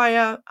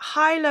require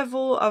high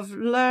level of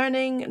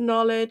learning,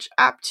 knowledge,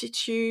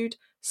 aptitude,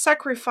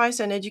 sacrifice,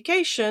 and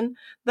education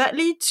that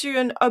lead to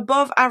an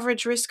above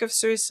average risk of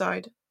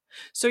suicide.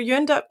 So you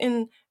end up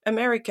in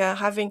America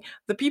having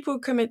the people who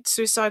commit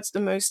suicides the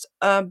most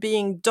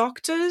being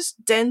doctors,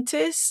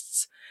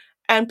 dentists,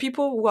 and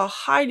people who are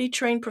highly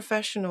trained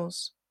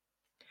professionals.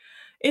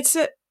 It's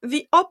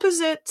the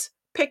opposite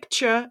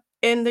picture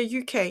in the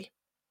UK.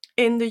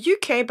 In the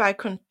UK, by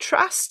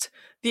contrast,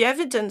 the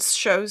evidence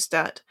shows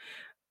that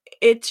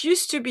it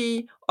used to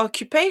be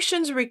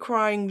occupations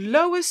requiring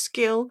lower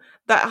skill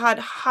that had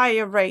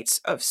higher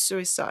rates of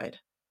suicide.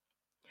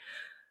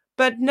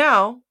 But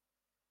now,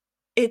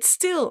 it's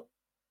still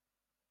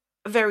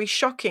very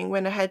shocking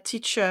when a head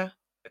teacher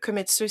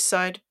commits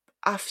suicide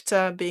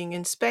after being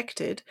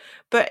inspected,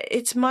 but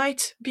it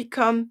might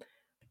become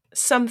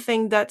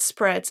something that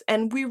spreads,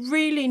 and we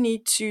really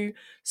need to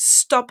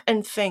stop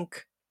and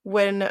think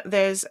when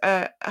there's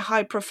a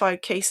high profile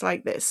case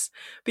like this,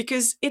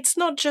 because it's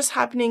not just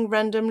happening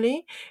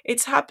randomly,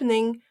 it's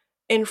happening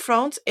in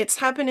France, it's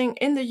happening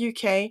in the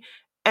UK,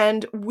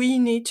 and we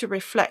need to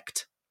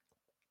reflect.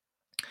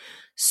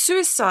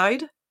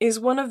 Suicide is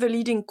one of the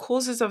leading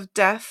causes of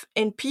death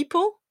in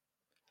people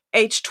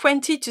aged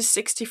 20 to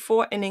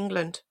 64 in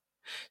England.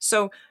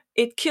 So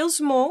it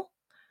kills more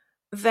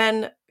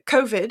than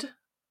COVID,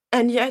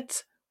 and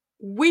yet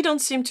we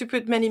don't seem to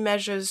put many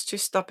measures to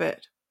stop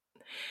it.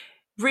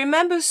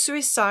 Remember,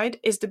 suicide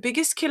is the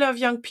biggest killer of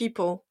young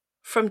people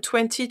from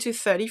 20 to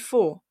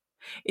 34.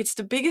 It's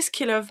the biggest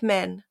killer of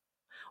men.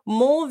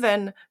 More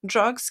than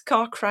drugs,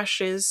 car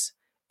crashes,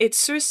 it's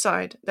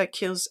suicide that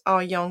kills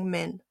our young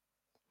men.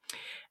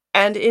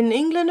 And in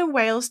England and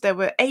Wales, there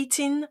were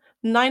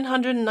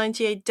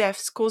 18,998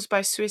 deaths caused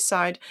by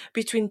suicide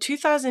between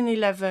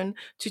 2011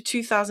 to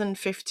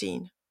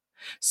 2015.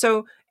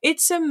 So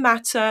it's a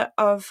matter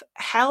of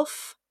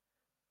health,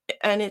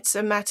 and it's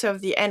a matter of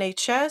the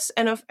NHS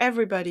and of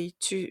everybody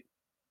to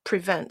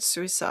prevent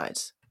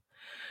suicides.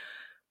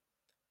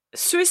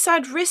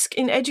 Suicide risk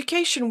in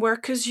education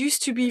workers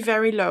used to be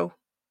very low.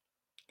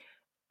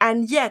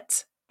 And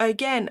yet,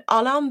 again,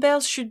 alarm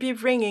bells should be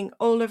ringing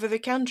all over the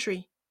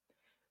country.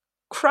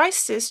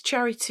 Crisis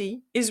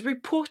Charity is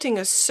reporting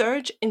a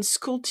surge in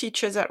school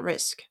teachers at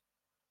risk.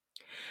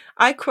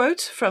 I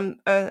quote from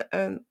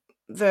an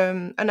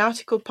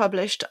article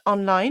published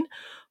online: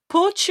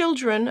 "Poor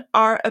children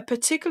are a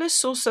particular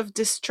source of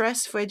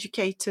distress for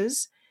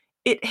educators.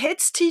 It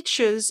hits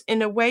teachers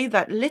in a way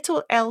that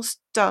little else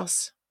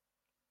does."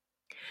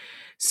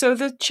 So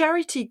the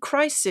charity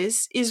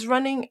Crisis is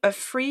running a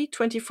free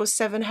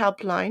 24/7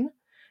 helpline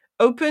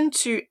open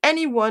to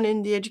anyone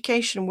in the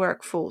education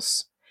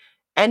workforce,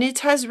 and it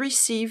has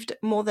received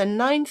more than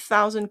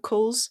 9,000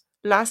 calls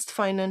last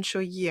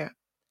financial year.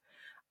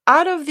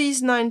 Out of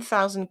these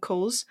 9,000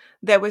 calls,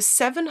 there were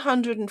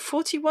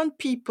 741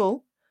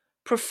 people,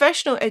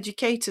 professional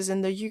educators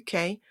in the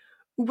UK,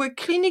 who were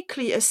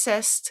clinically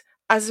assessed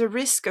as a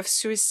risk of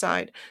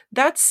suicide.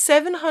 That's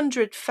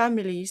 700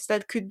 families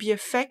that could be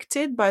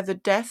affected by the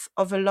death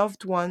of a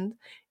loved one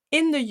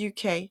in the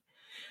UK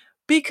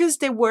because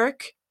they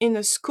work in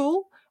a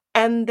school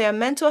and their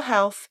mental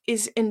health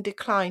is in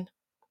decline.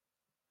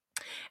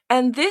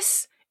 And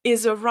this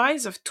is a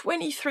rise of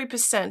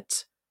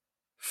 23%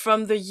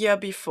 from the year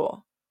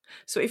before.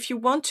 So if you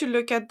want to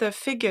look at the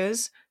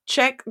figures,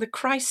 check the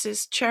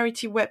Crisis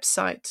Charity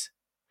website.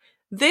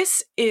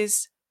 This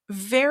is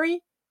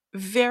very,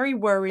 very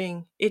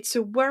worrying. It's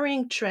a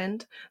worrying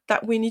trend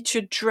that we need to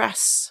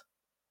address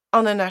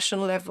on a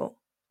national level,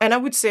 and I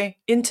would say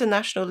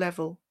international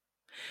level.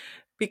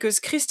 Because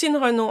Christine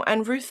Renon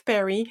and Ruth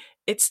Perry,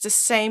 it's the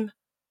same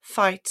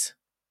fight.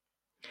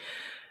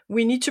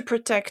 We need to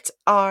protect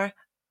our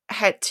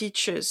head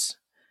teachers.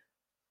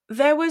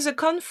 There was a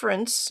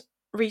conference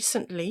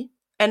recently,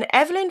 and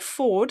Evelyn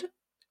Ford,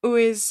 who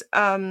is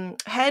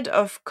head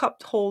of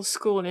Copt Hall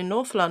School in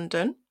North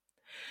London,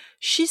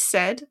 she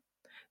said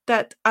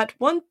that at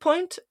one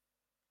point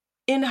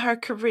in her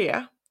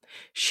career,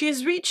 She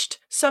has reached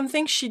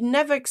something she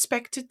never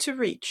expected to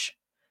reach.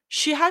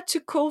 She had to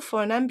call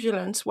for an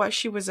ambulance while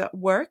she was at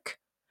work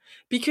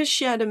because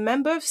she had a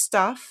member of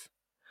staff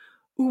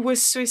who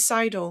was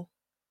suicidal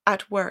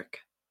at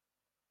work.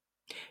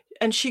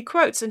 And she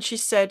quotes and she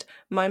said,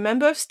 "My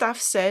member of staff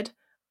said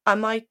I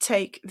might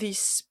take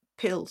these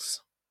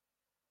pills."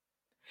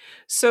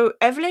 So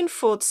Evelyn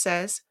Ford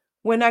says,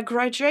 "When I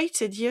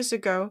graduated years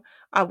ago,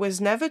 I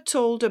was never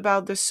told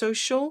about the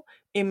social,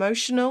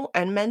 emotional,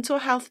 and mental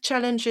health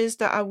challenges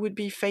that I would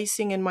be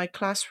facing in my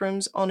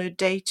classrooms on a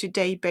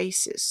day-to-day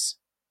basis."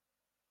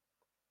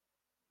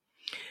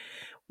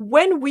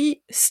 When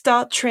we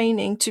start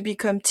training to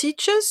become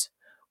teachers,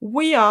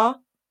 we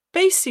are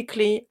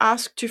basically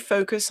asked to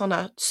focus on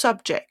our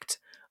subject.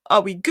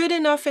 Are we good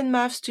enough in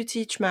maths to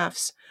teach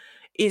maths?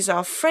 Is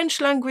our French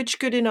language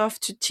good enough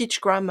to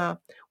teach grammar?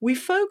 We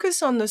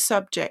focus on the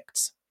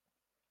subjects.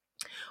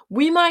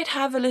 We might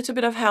have a little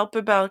bit of help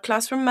about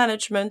classroom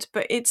management,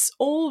 but it's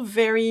all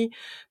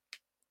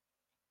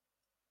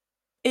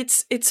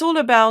it's all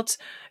about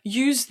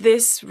use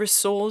this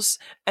resource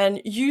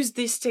and use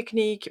this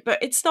technique,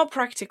 but it's not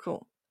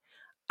practical.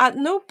 At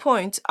no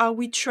point are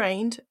we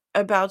trained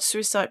about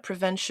suicide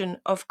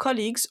prevention of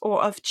colleagues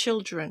or of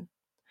children.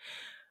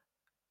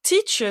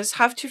 Teachers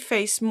have to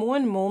face more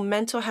and more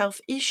mental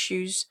health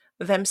issues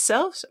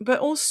themselves, but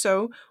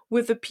also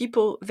with the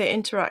people they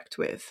interact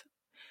with.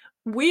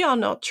 We are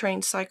not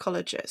trained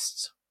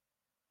psychologists.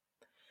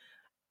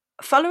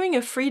 Following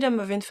a Freedom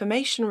of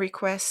Information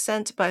request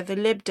sent by the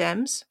Lib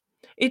Dems,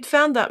 it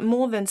found that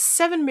more than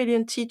 7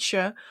 million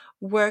teacher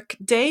work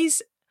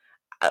days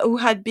who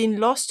had been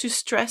lost to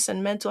stress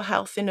and mental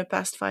health in the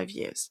past 5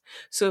 years.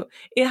 So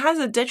it has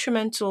a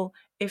detrimental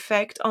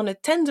effect on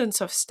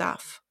attendance of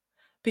staff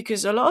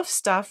because a lot of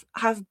staff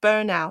have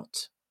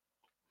burnout.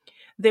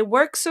 They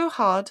work so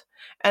hard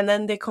and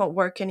then they can't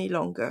work any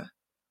longer.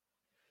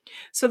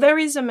 So there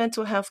is a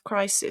mental health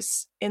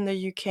crisis in the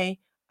UK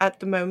at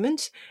the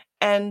moment,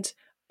 and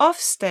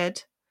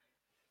Ofsted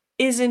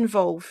is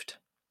involved.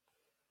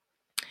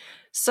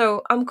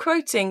 So I'm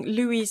quoting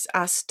Louise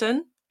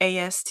Aston,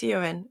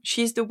 ASTON.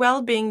 She's the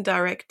Wellbeing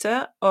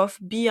Director of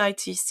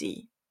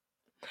BITC.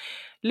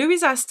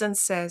 Louise Aston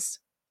says,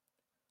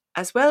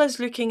 as well as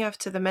looking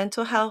after the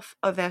mental health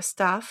of their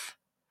staff,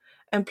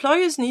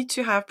 employers need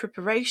to have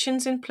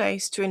preparations in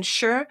place to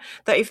ensure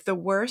that if the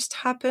worst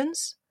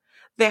happens,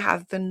 they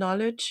have the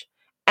knowledge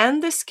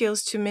and the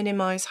skills to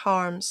minimize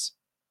harms.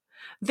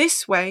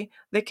 This way,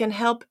 they can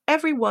help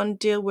everyone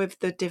deal with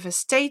the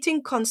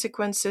devastating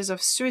consequences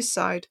of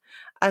suicide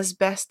as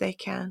best they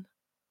can.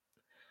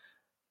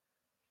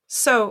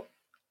 So,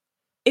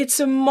 it's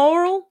a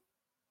moral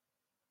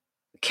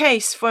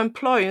case for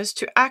employers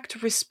to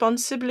act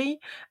responsibly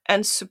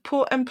and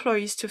support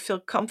employees to feel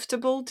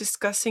comfortable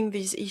discussing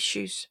these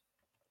issues.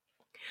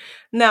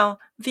 Now,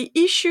 the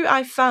issue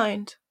I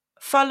find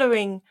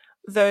following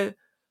the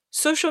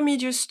social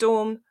media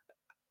storm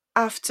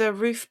after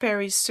Ruth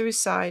Perry's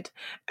suicide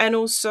and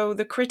also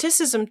the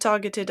criticism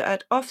targeted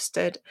at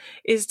Ofsted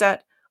is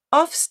that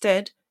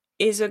Ofsted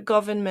is a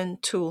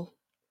government tool.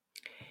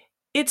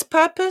 Its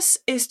purpose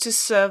is to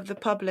serve the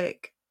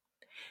public.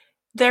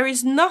 There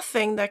is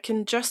nothing that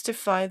can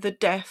justify the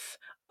death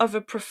of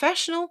a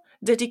professional,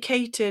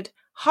 dedicated,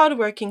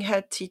 hardworking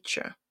head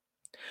teacher.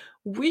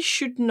 We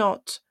should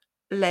not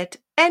let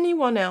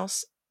anyone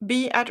else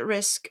be at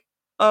risk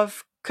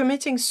of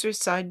committing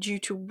suicide due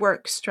to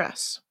work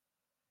stress.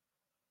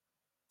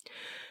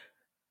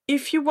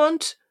 If you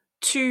want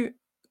to,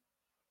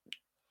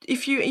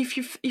 if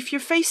you're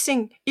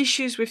facing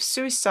issues with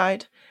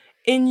suicide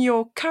in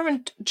your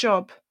current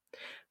job,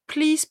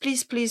 please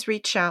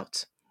reach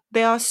out.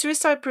 There are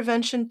suicide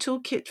prevention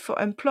toolkit for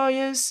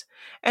employers,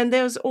 and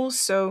there's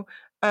also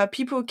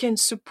people who can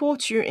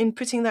support you in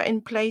putting that in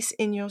place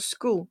in your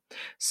school.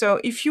 So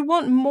if you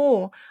want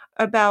more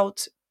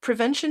about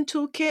prevention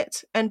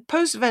toolkit and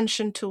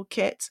postvention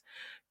toolkit,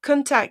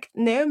 contact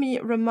Naomi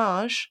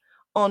Ramage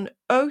on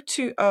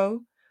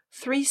 020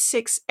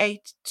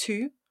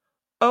 3682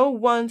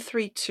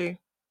 0132.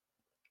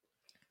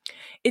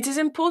 It is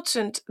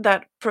important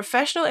that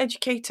professional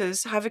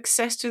educators have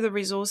access to the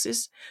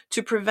resources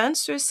to prevent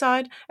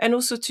suicide and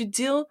also to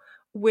deal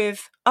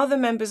with other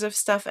members of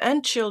staff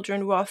and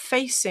children who are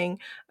facing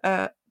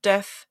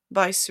death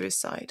by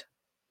suicide.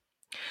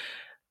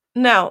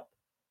 Now,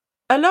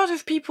 a lot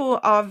of people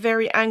are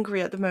very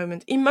angry at the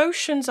moment.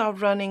 Emotions are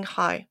running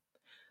high.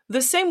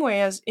 The same way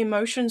as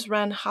emotions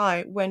ran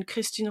high when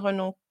Christine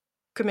Renon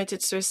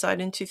committed suicide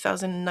in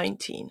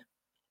 2019.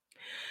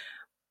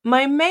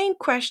 My main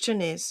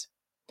question is,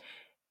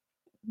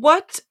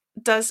 what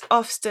does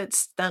OFSTED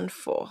stand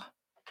for?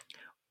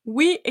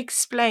 We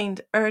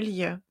explained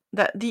earlier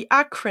that the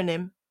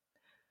acronym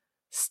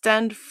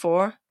stands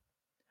for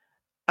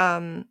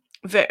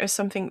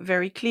something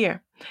very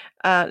clear.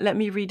 Let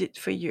me read it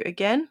for you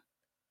again.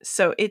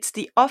 So it's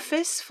the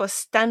Office for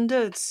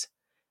Standards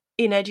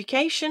in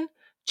Education,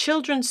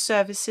 Children's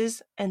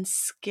Services and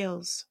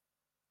Skills.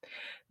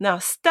 Now,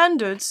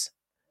 standards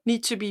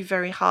need to be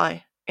very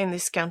high. in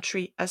this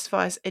country as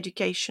far as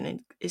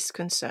education is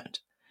concerned.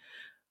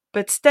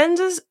 But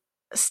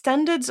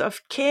standards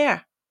of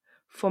care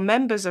for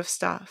members of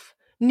staff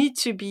need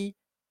to be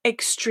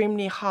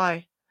extremely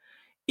high.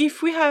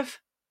 If we have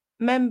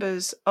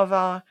members of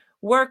our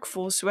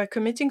workforce who are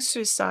committing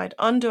suicide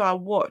under our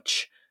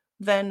watch,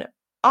 then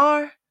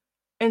our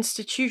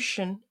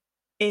institution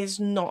is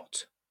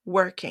not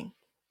working.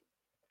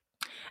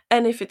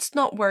 And if it's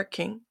not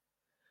working,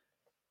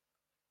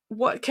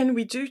 what can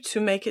we do to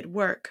make it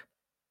work?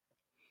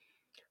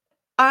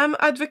 I'm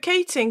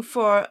advocating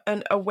for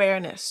an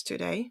awareness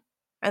today,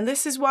 and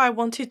this is why I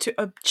wanted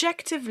to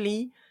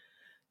objectively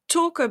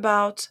talk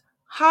about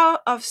how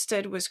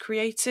Ofsted was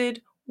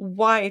created,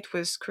 why it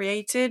was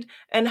created,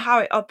 and how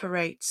it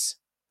operates.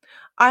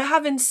 I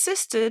have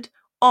insisted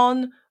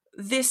on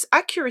this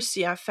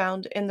accuracy I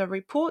found in the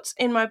reports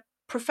in my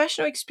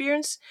professional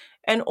experience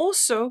and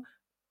also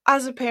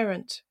as a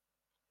parent.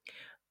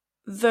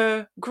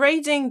 The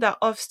grading that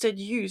Ofsted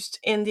used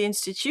in the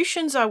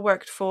institutions I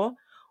worked for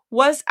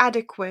was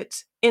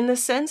adequate in the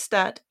sense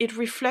that it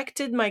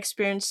reflected my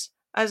experience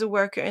as a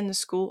worker in the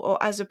school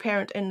or as a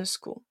parent in the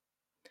school.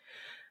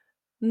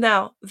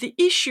 Now, the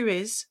issue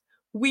is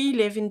we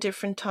live in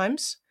different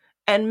times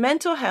and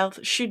mental health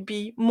should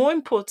be more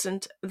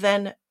important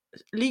than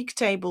league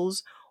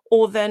tables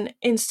or than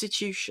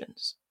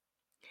institutions.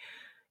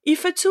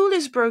 If a tool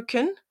is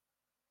broken,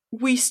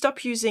 we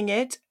stop using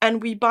it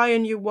and we buy a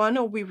new one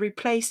or we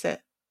replace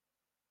it.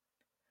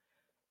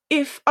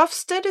 If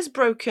Ofsted is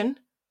broken,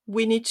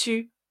 we need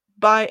to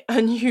buy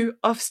a new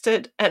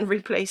Ofsted and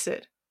replace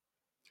it.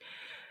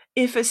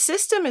 If a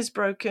system is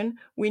broken,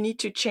 we need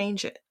to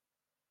change it.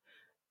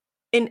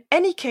 In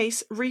any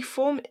case,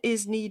 reform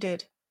is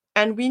needed,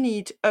 and we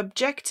need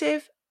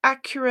objective,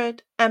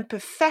 accurate,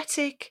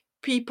 empathetic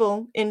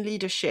people in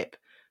leadership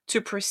to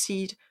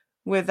proceed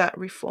with that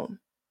reform.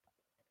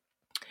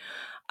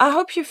 I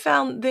hope you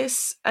found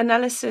this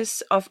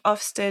analysis of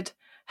Ofsted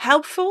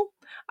helpful.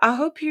 I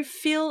hope you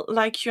feel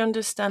like you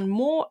understand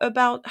more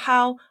about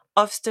how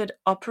Ofsted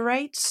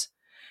operates,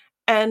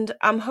 and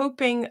I'm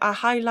hoping I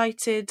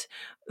highlighted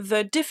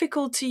the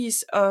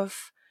difficulties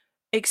of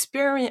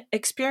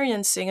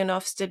experiencing an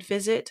Ofsted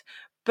visit,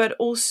 but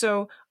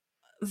also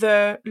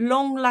the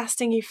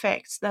long-lasting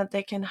effects that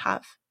they can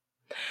have.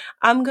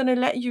 I'm going to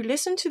let you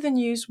listen to the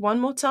news one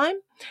more time,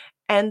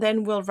 and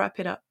then we'll wrap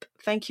it up.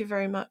 Thank you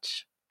very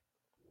much.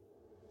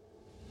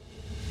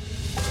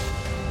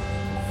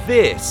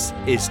 This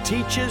is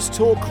Teachers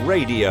Talk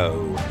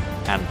Radio,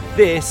 and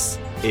this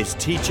is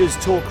Teachers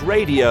Talk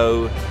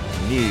Radio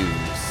News.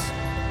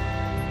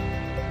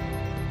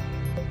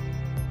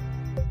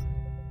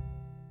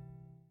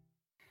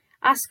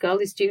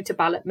 ASCL is due to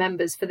ballot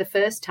members for the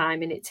first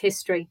time in its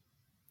history.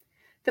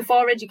 The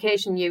 4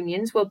 education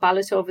unions will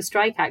ballot over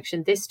strike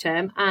action this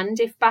term and,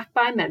 if backed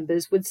by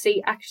members, would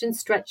see action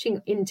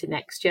stretching into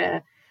next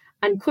year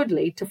and could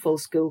lead to full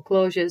school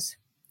closures.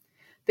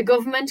 The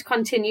government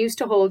continues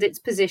to hold its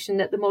position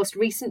that the most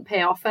recent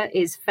pay offer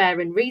is fair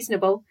and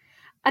reasonable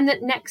and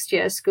that next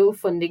year school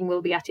funding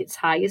will be at its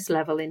highest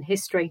level in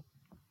history.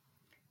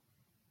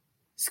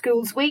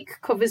 Schools Week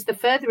covers the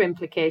further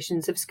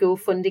implications of school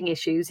funding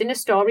issues in a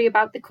story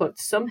about the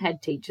cuts some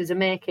head teachers are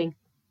making.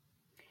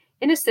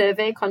 In a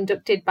survey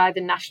conducted by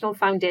the National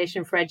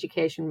Foundation for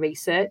Education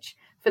Research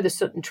for the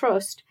Sutton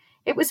Trust,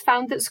 it was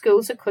found that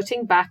schools are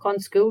cutting back on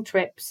school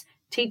trips,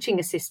 teaching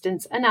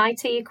assistants and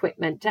IT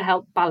equipment to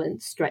help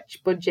balance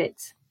stretched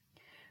budgets.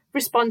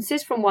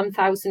 Responses from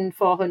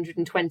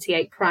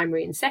 1,428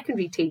 primary and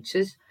secondary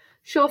teachers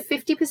show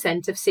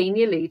 50% of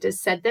senior leaders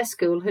said their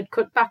school had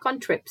cut back on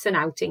trips and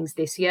outings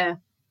this year.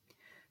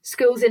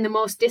 Schools in the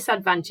most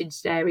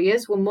disadvantaged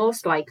areas were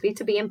most likely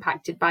to be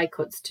impacted by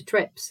cuts to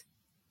trips.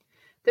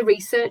 The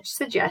research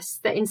suggests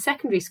that in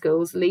secondary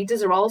schools,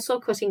 leaders are also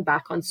cutting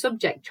back on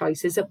subject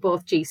choices at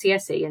both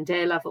GCSE and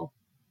A-level.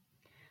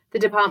 The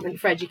Department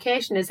for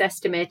Education has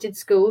estimated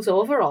schools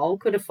overall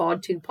could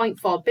afford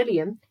 $2.4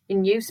 billion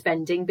in new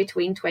spending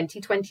between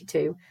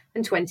 2022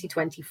 and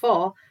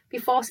 2024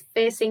 before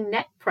facing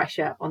net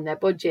pressure on their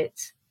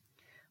budgets.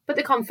 But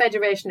the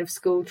Confederation of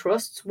School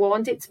Trusts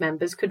warned its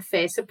members could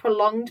face a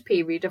prolonged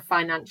period of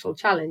financial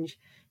challenge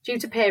due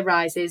to pay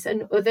rises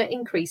and other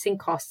increasing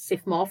costs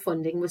if more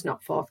funding was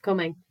not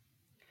forthcoming.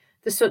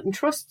 The Sutton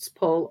Trust's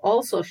poll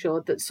also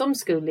showed that some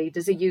school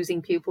leaders are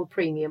using pupil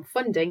premium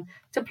funding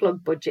to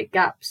plug budget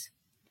gaps.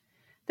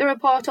 The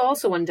report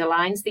also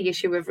underlines the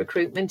issue of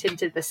recruitment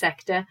into the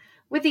sector,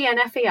 with the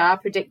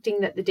NFER predicting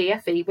that the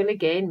DFE will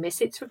again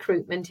miss its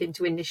recruitment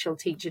into initial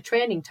teacher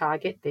training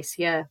target this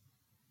year.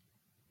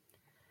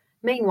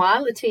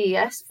 Meanwhile, the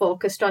TES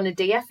focused on a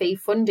DFE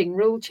funding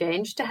rule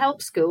change to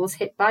help schools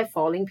hit by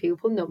falling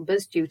pupil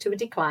numbers due to a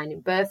decline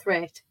in birth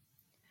rate.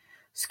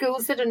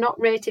 Schools that are not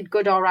rated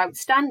good or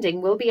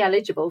outstanding will be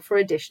eligible for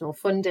additional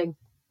funding.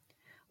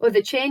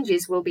 Other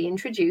changes will be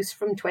introduced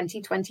from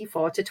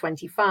 2024 to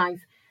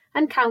 25,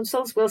 and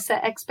councils will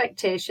set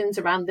expectations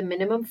around the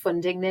minimum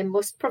funding they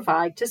must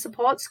provide to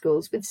support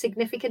schools with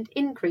significant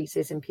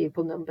increases in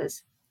pupil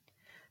numbers.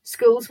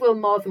 Schools with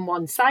more than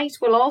one site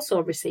will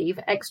also receive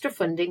extra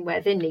funding where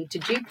they need to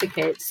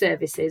duplicate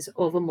services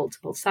over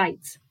multiple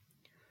sites.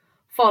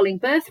 Falling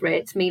birth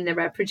rates mean there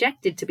are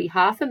projected to be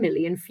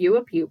 500,000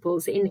 fewer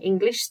pupils in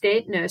English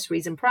state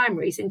nurseries and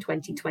primaries in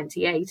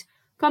 2028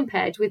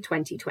 compared with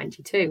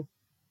 2022.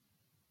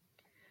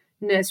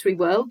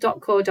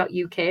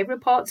 Nurseryworld.co.uk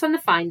reports on the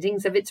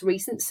findings of its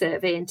recent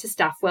survey into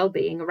staff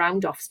wellbeing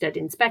around Ofsted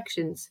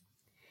inspections.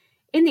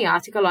 In the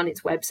article on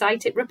its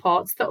website, it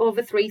reports that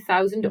over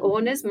 3,000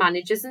 owners,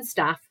 managers and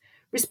staff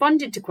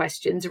responded to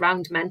questions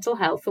around mental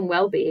health and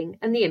well-being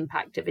and the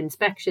impact of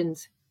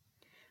inspections.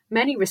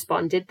 Many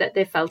responded that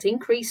they felt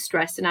increased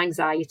stress and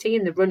anxiety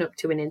in the run-up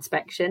to an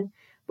inspection,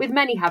 with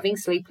many having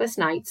sleepless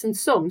nights and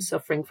some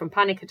suffering from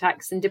panic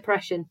attacks and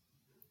depression.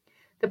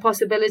 The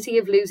possibility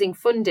of losing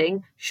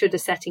funding, should a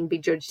setting be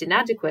judged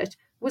inadequate,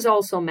 was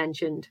also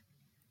mentioned.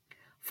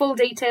 Full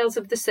details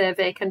of the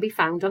survey can be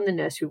found on the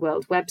Nursery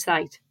World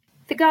website.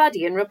 The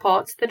Guardian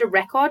reports that a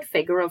record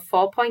figure of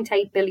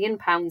 £4.8 billion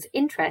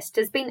interest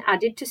has been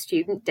added to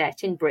student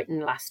debt in Britain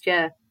last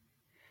year.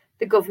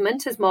 The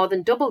government has more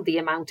than doubled the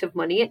amount of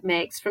money it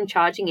makes from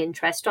charging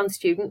interest on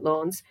student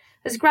loans,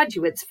 as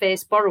graduates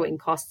face borrowing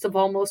costs of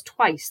almost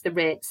twice the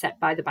rate set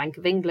by the Bank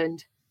of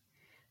England.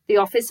 The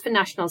Office for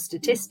National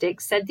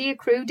Statistics said the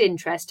accrued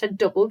interest had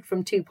doubled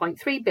from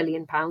 £2.3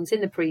 billion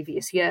in the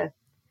previous year.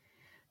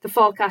 The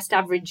forecast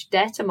average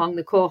debt among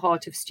the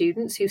cohort of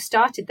students who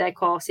started their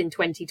course in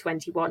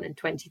 2021 and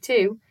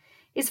 22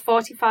 is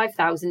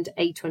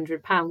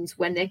 £45,800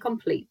 when they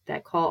complete their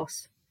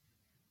course.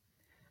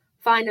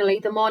 Finally,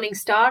 the Morning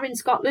Star in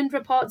Scotland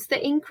reports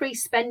that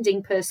increased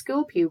spending per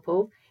school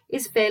pupil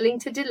is failing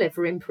to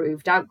deliver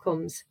improved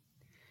outcomes.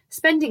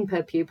 Spending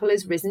per pupil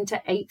has risen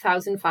to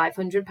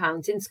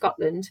 £8,500 in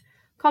Scotland,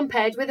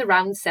 compared with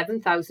around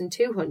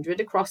 £7,200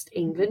 across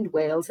England,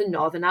 Wales and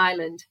Northern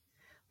Ireland.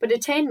 But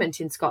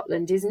attainment in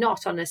Scotland is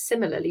not on a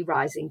similarly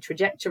rising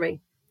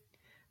trajectory.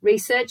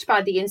 Research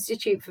by the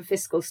Institute for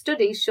Fiscal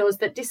Studies shows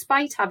that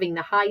despite having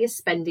the highest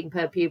spending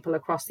per pupil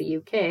across the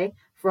UK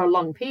for a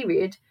long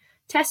period,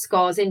 test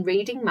scores in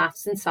reading,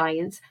 maths and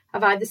science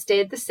have either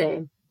stayed the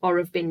same or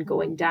have been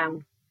going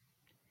down.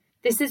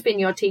 This has been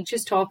your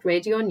Teachers Talk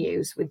Radio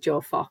News with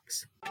Joe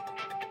Fox.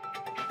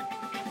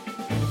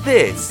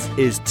 This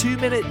is 2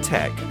 Minute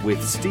Tech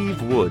with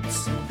Steve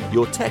Woods,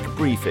 your tech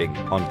briefing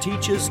on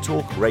Teachers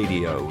Talk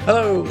Radio.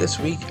 Hello, this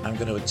week I'm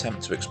going to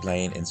attempt to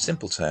explain in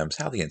simple terms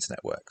how the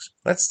internet works.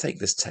 Let's take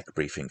this tech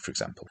briefing for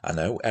example. I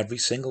know every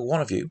single one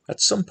of you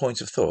at some point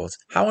have thought,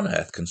 how on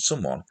earth can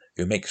someone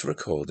who makes a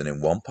recording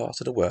in one part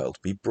of the world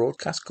be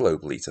broadcast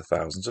globally to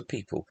thousands of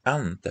people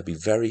and there be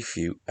very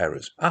few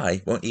errors?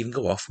 I won't even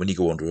go off when you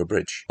go under a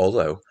bridge,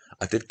 although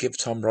I did give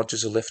Tom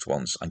Rogers a lift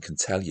once and can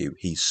tell you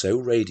he's so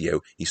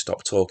radio he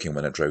stopped talking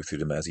when I drove through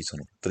the Mersey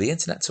Tunnel. For the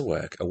internet to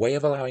work, a way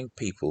of allowing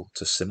people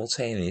to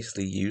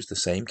simultaneously use the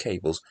same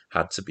cables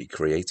had to be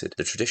created.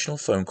 The traditional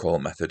phone call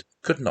method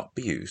could not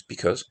be used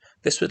because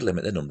this would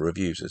limit the number of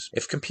users.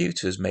 If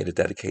computers made a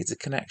dedicated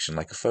connection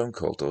like a phone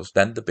call does,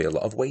 then there'd be a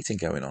lot of waiting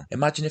going on.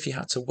 Imagine if you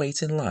had to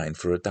wait in line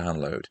for a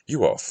download.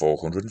 You are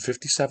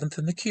 457th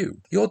in the queue.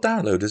 Your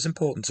download is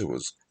important to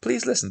us.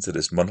 Please listen to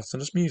this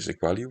monotonous music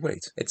while you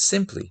wait. It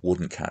simply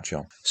wouldn't catch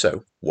on.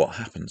 So, what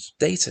happens?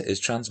 Data is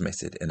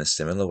transmitted in a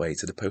similar way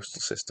to the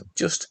postal system,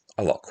 just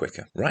a lot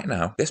quicker. Right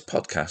now, this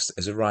podcast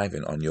is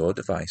arriving on your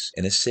device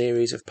in a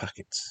series of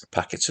packets.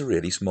 Packets are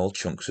really small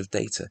chunks of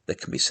data that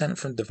can be sent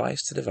from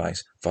device to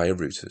device via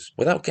routers.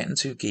 Without getting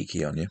too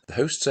geeky on you, the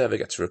host server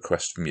gets a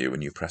request from you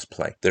when you press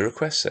play. The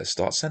request says,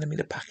 start sending me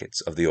the packets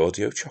of the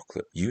audio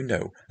chocolate you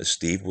know as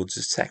Steve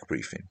Woods' tech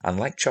briefing. And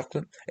like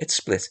chocolate, it's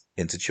split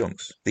into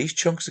chunks. These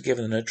chunks are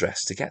given an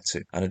address to get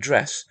to, an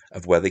address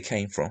of where they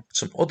came from,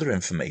 some other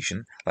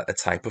information like the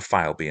type of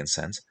file being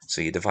sent,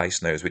 so your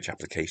device knows which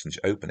application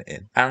to open it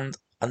in, and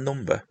a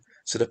number,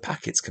 so the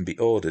packets can be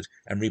ordered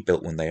and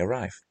rebuilt when they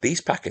arrive.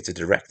 These packets are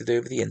directed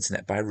over the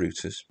internet by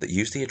routers that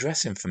use the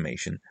address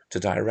information to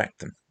direct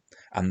them,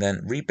 and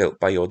then rebuilt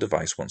by your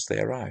device once they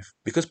arrive.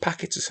 Because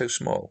packets are so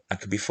small and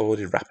can be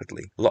forwarded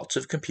rapidly, lots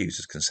of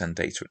computers can send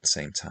data at the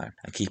same time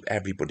and keep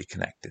everybody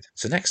connected.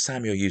 So next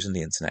time you're using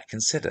the internet,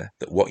 consider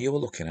that what you're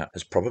looking at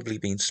has probably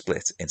been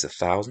split into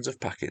thousands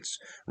of packets,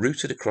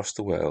 routed across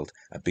the world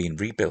and being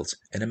rebuilt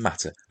in a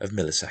matter of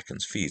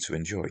milliseconds for you to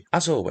enjoy.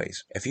 As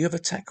always, if you have a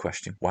tech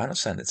question, why not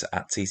send it to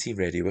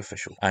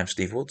 @TTRadioOfficial. I'm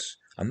Steve Woods,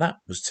 and that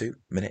was 2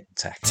 Minute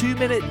Tech. 2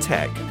 Minute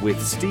Tech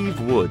with Steve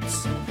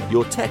Woods,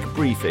 your tech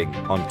briefing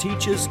on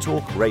Teachers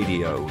Talk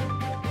Radio.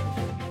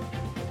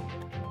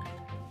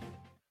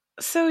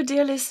 So,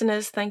 dear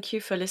listeners, thank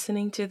you for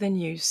listening to the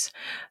news.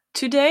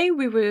 Today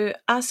we were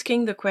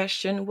asking the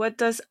question, what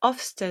does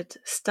OFSTED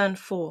stand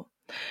for?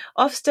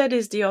 OFSTED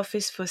is the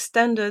Office for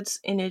Standards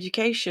in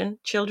Education,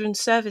 Children's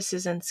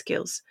Services and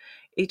Skills.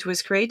 It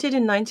was created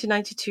in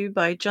 1992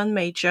 by John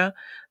Major,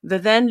 the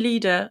then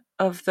leader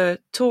of the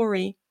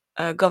Tory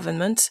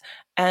government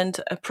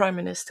and a Prime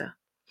Minister.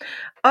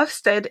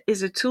 OFSTED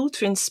is a tool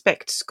to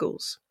inspect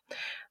schools.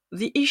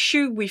 the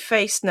issue we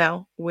face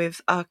now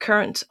with our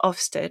current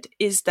Ofsted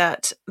is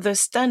that the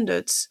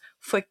standards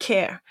for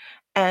care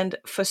and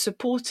for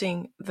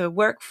supporting the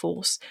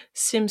workforce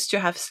seems to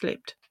have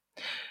slipped.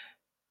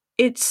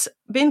 It's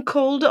been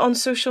called on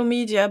social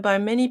media by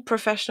many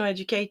professional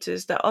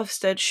educators that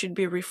Ofsted should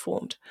be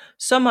reformed.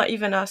 Some are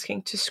even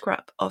asking to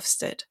scrap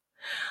Ofsted.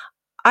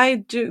 I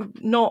do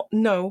not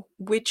know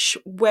which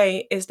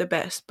way is the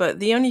best, but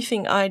the only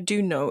thing I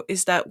do know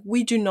is that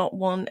we do not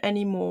want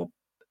any more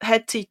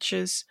head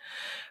teachers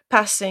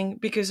passing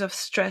because of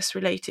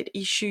stress-related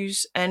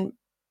issues, and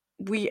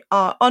we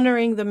are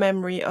honoring the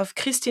memory of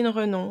Christine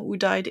Renon, who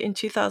died in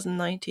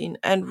 2019,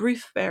 and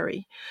Ruth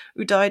Berry,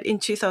 who died in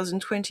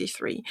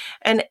 2023,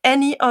 and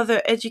any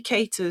other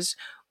educators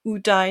who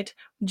died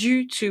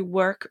due to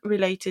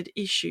work-related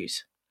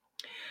issues.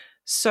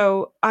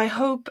 So I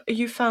hope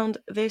you found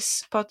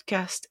this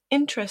podcast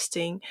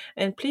interesting,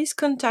 and please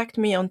contact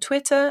me on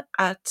Twitter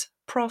at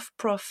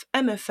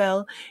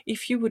ProfMFL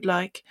if you would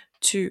like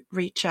to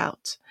reach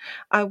out.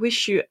 I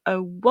wish you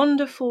a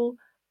wonderful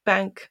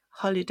bank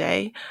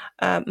holiday.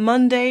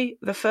 Monday,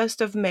 the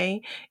 1st of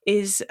May,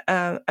 is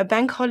a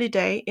bank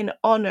holiday in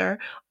honor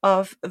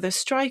of the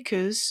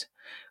strikers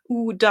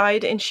who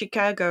died in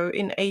Chicago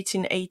in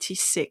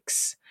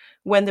 1886,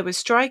 when they were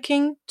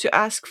striking to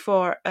ask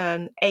for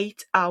an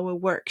 8-hour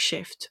work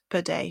shift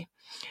per day.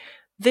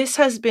 This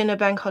has been a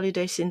bank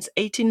holiday since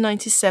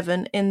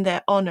 1897 in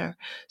their honor.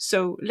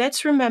 So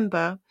let's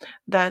remember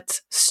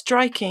that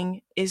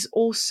striking is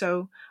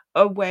also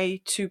a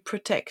way to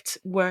protect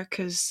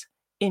workers'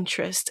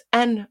 interest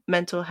and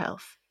mental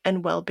health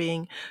and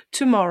well-being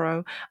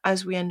tomorrow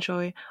as we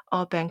enjoy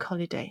our bank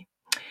holiday.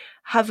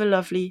 Have a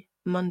lovely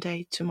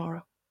Monday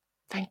tomorrow.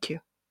 Thank you.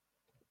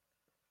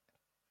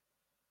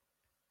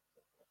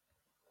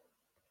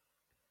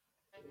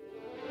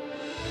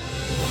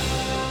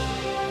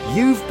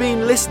 You've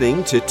been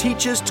listening to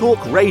Teachers Talk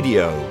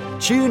Radio.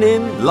 Tune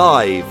in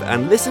live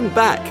and listen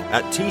back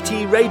at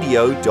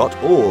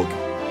ttradio.org.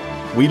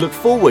 We look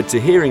forward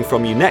to hearing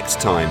from you next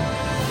time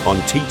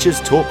on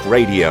Teachers Talk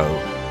Radio.